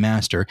of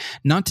remaster,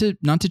 not to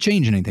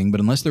change anything,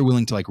 but unless they're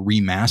willing to like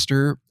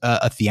remaster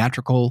a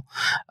theatrical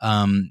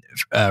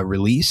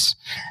release,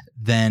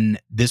 then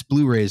this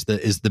Blu-ray is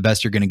the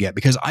best you're going to get,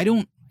 because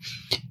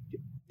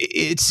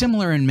it's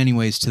similar in many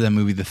ways to the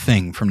movie The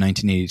Thing from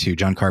 1982,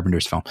 John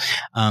Carpenter's film,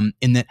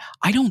 in that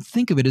I don't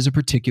think of it as a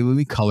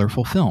particularly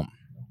colorful film.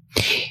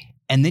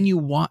 And then you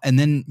watch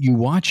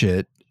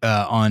it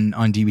on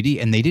DVD,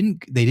 and they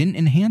didn't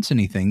enhance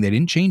anything, they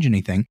didn't change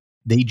anything,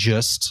 they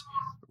just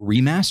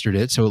remastered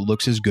it so it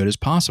looks as good as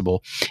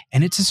possible,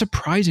 and it's a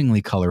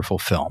surprisingly colorful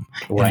film,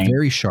 and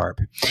very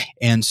sharp.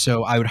 And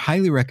so I would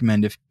highly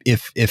recommend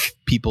if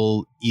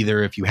people,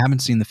 either if you haven't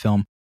seen the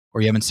film or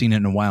you haven't seen it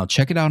in a while,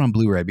 check it out on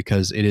Blu-ray,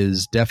 because it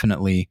is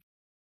definitely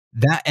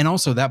that. And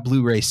also that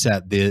Blu-ray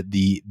set, the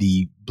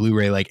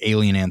Blu-ray like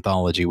Alien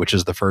Anthology, which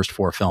is the first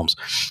 4 films,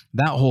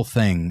 that whole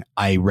thing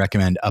I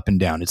recommend up and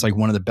down. It's like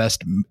one of the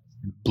best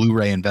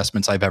Blu-ray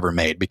investments I've ever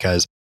made,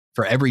 because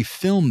for every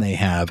film they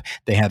have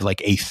like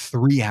a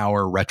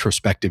 3-hour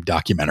retrospective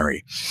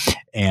documentary,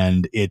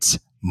 and it's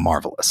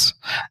marvelous.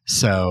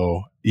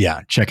 So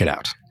yeah, check it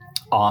out.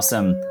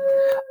 Awesome.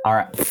 All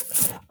right,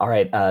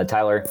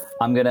 Tyler,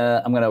 I'm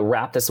gonna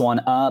wrap this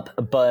one up,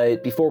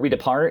 but before we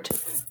depart,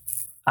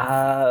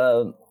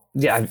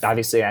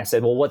 obviously I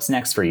said, well, what's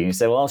next for you? You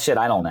said, well, shit,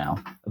 I don't know,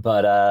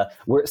 but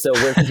where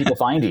can people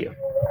find you?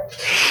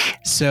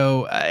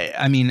 So,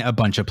 I mean, a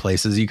bunch of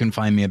places. You can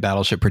find me at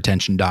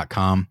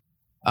battleshippretension.com.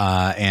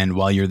 And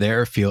while you're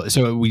there,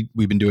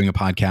 we've been doing a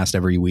podcast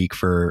every week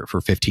for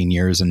 15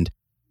 years, and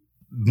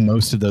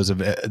most of those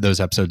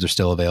episodes are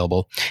still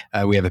available.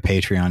 We have a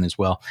Patreon as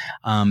well.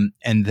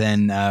 And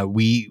then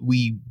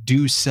we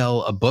do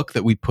sell a book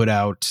that we put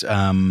out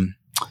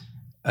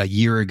a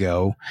year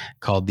ago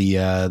called the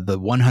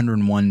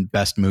 101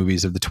 Best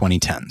Movies of the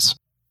 2010s.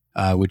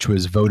 which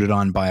was voted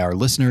on by our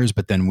listeners,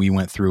 but then we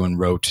went through and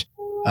wrote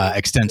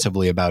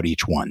extensively about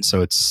each one.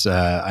 So it's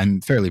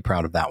I'm fairly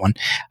proud of that one.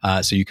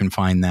 So you can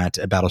find that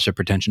at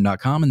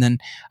battleshipretention.com. And then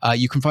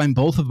you can find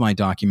both of my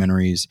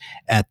documentaries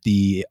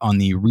on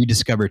the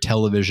Rediscover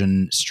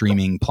Television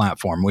streaming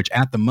platform, which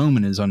at the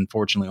moment is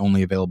unfortunately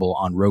only available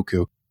on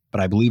Roku. But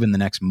I believe in the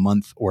next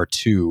month or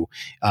two,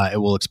 it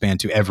will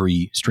expand to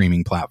every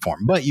streaming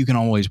platform. But you can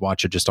always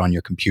watch it just on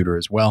your computer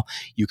as well.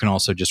 You can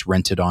also just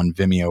rent it on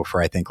Vimeo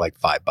for, I think, like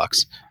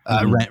 $5.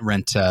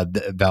 Rent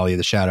the Valley of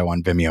the Shadow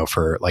on Vimeo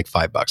for like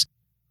 $5.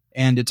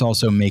 And it's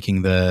also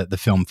making the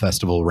film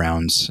festival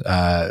rounds,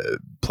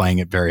 playing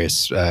at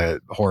various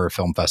horror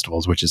film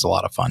festivals, which is a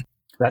lot of fun.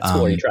 That's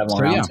cool. Are you traveling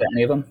around to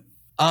any of them?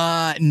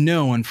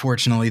 No,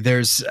 unfortunately.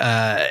 There's,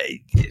 I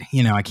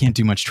can't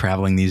do much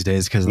traveling these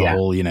days because of the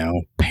whole,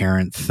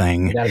 parent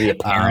thing. You gotta be a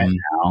parent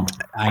now.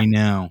 I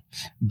know,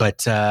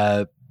 but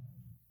it,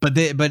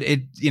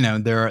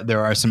 there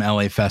are some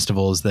LA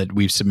festivals that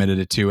we've submitted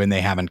it to and they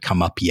haven't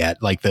come up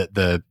yet. Like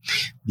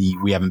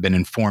we haven't been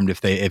informed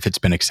if it's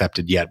been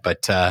accepted yet,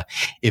 but,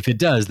 if it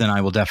does, then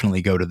I will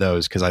definitely go to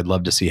those because I'd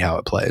love to see how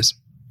it plays.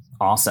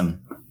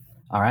 Awesome.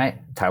 All right.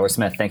 Tyler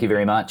Smith, thank you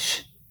very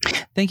much.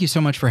 Thank you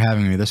so much for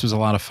having me. This was a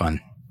lot of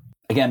fun.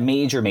 Again,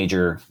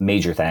 major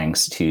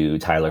thanks to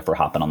Tyler for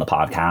hopping on the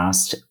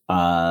podcast.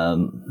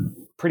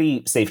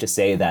 Pretty safe to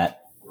say that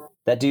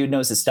dude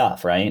knows his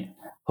stuff, right?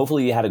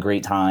 Hopefully you had a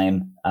great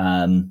time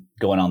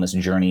going on this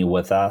journey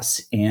with us.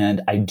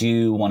 And I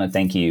do want to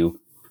thank you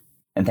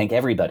and thank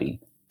everybody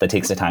that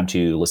takes the time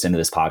to listen to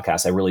this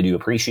podcast. I really do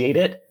appreciate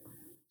it.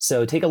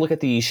 So take a look at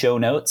the show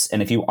notes.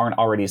 And if you aren't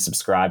already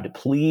subscribed,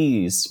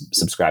 please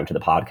subscribe to the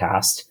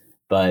podcast.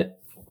 But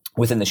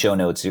within the show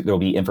notes, there will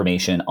be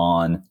information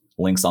on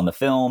links on the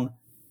film,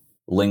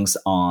 links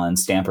on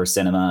Stamper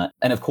Cinema,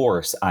 and of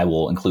course, I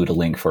will include a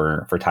link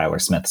for Tyler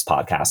Smith's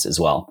podcast as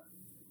well.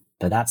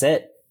 But that's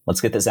it.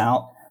 Let's get this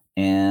out,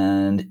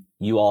 and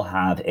you all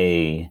have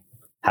a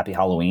happy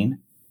Halloween.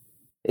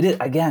 It is,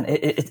 again,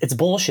 it's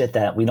bullshit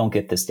that we don't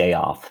get this day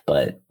off,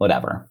 but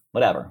whatever.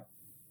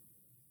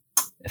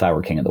 If I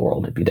were king of the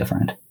world, it'd be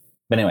different.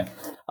 But anyway,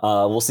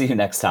 we'll see you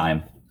next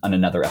time on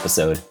another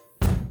episode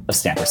of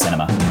Stamper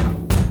Cinema.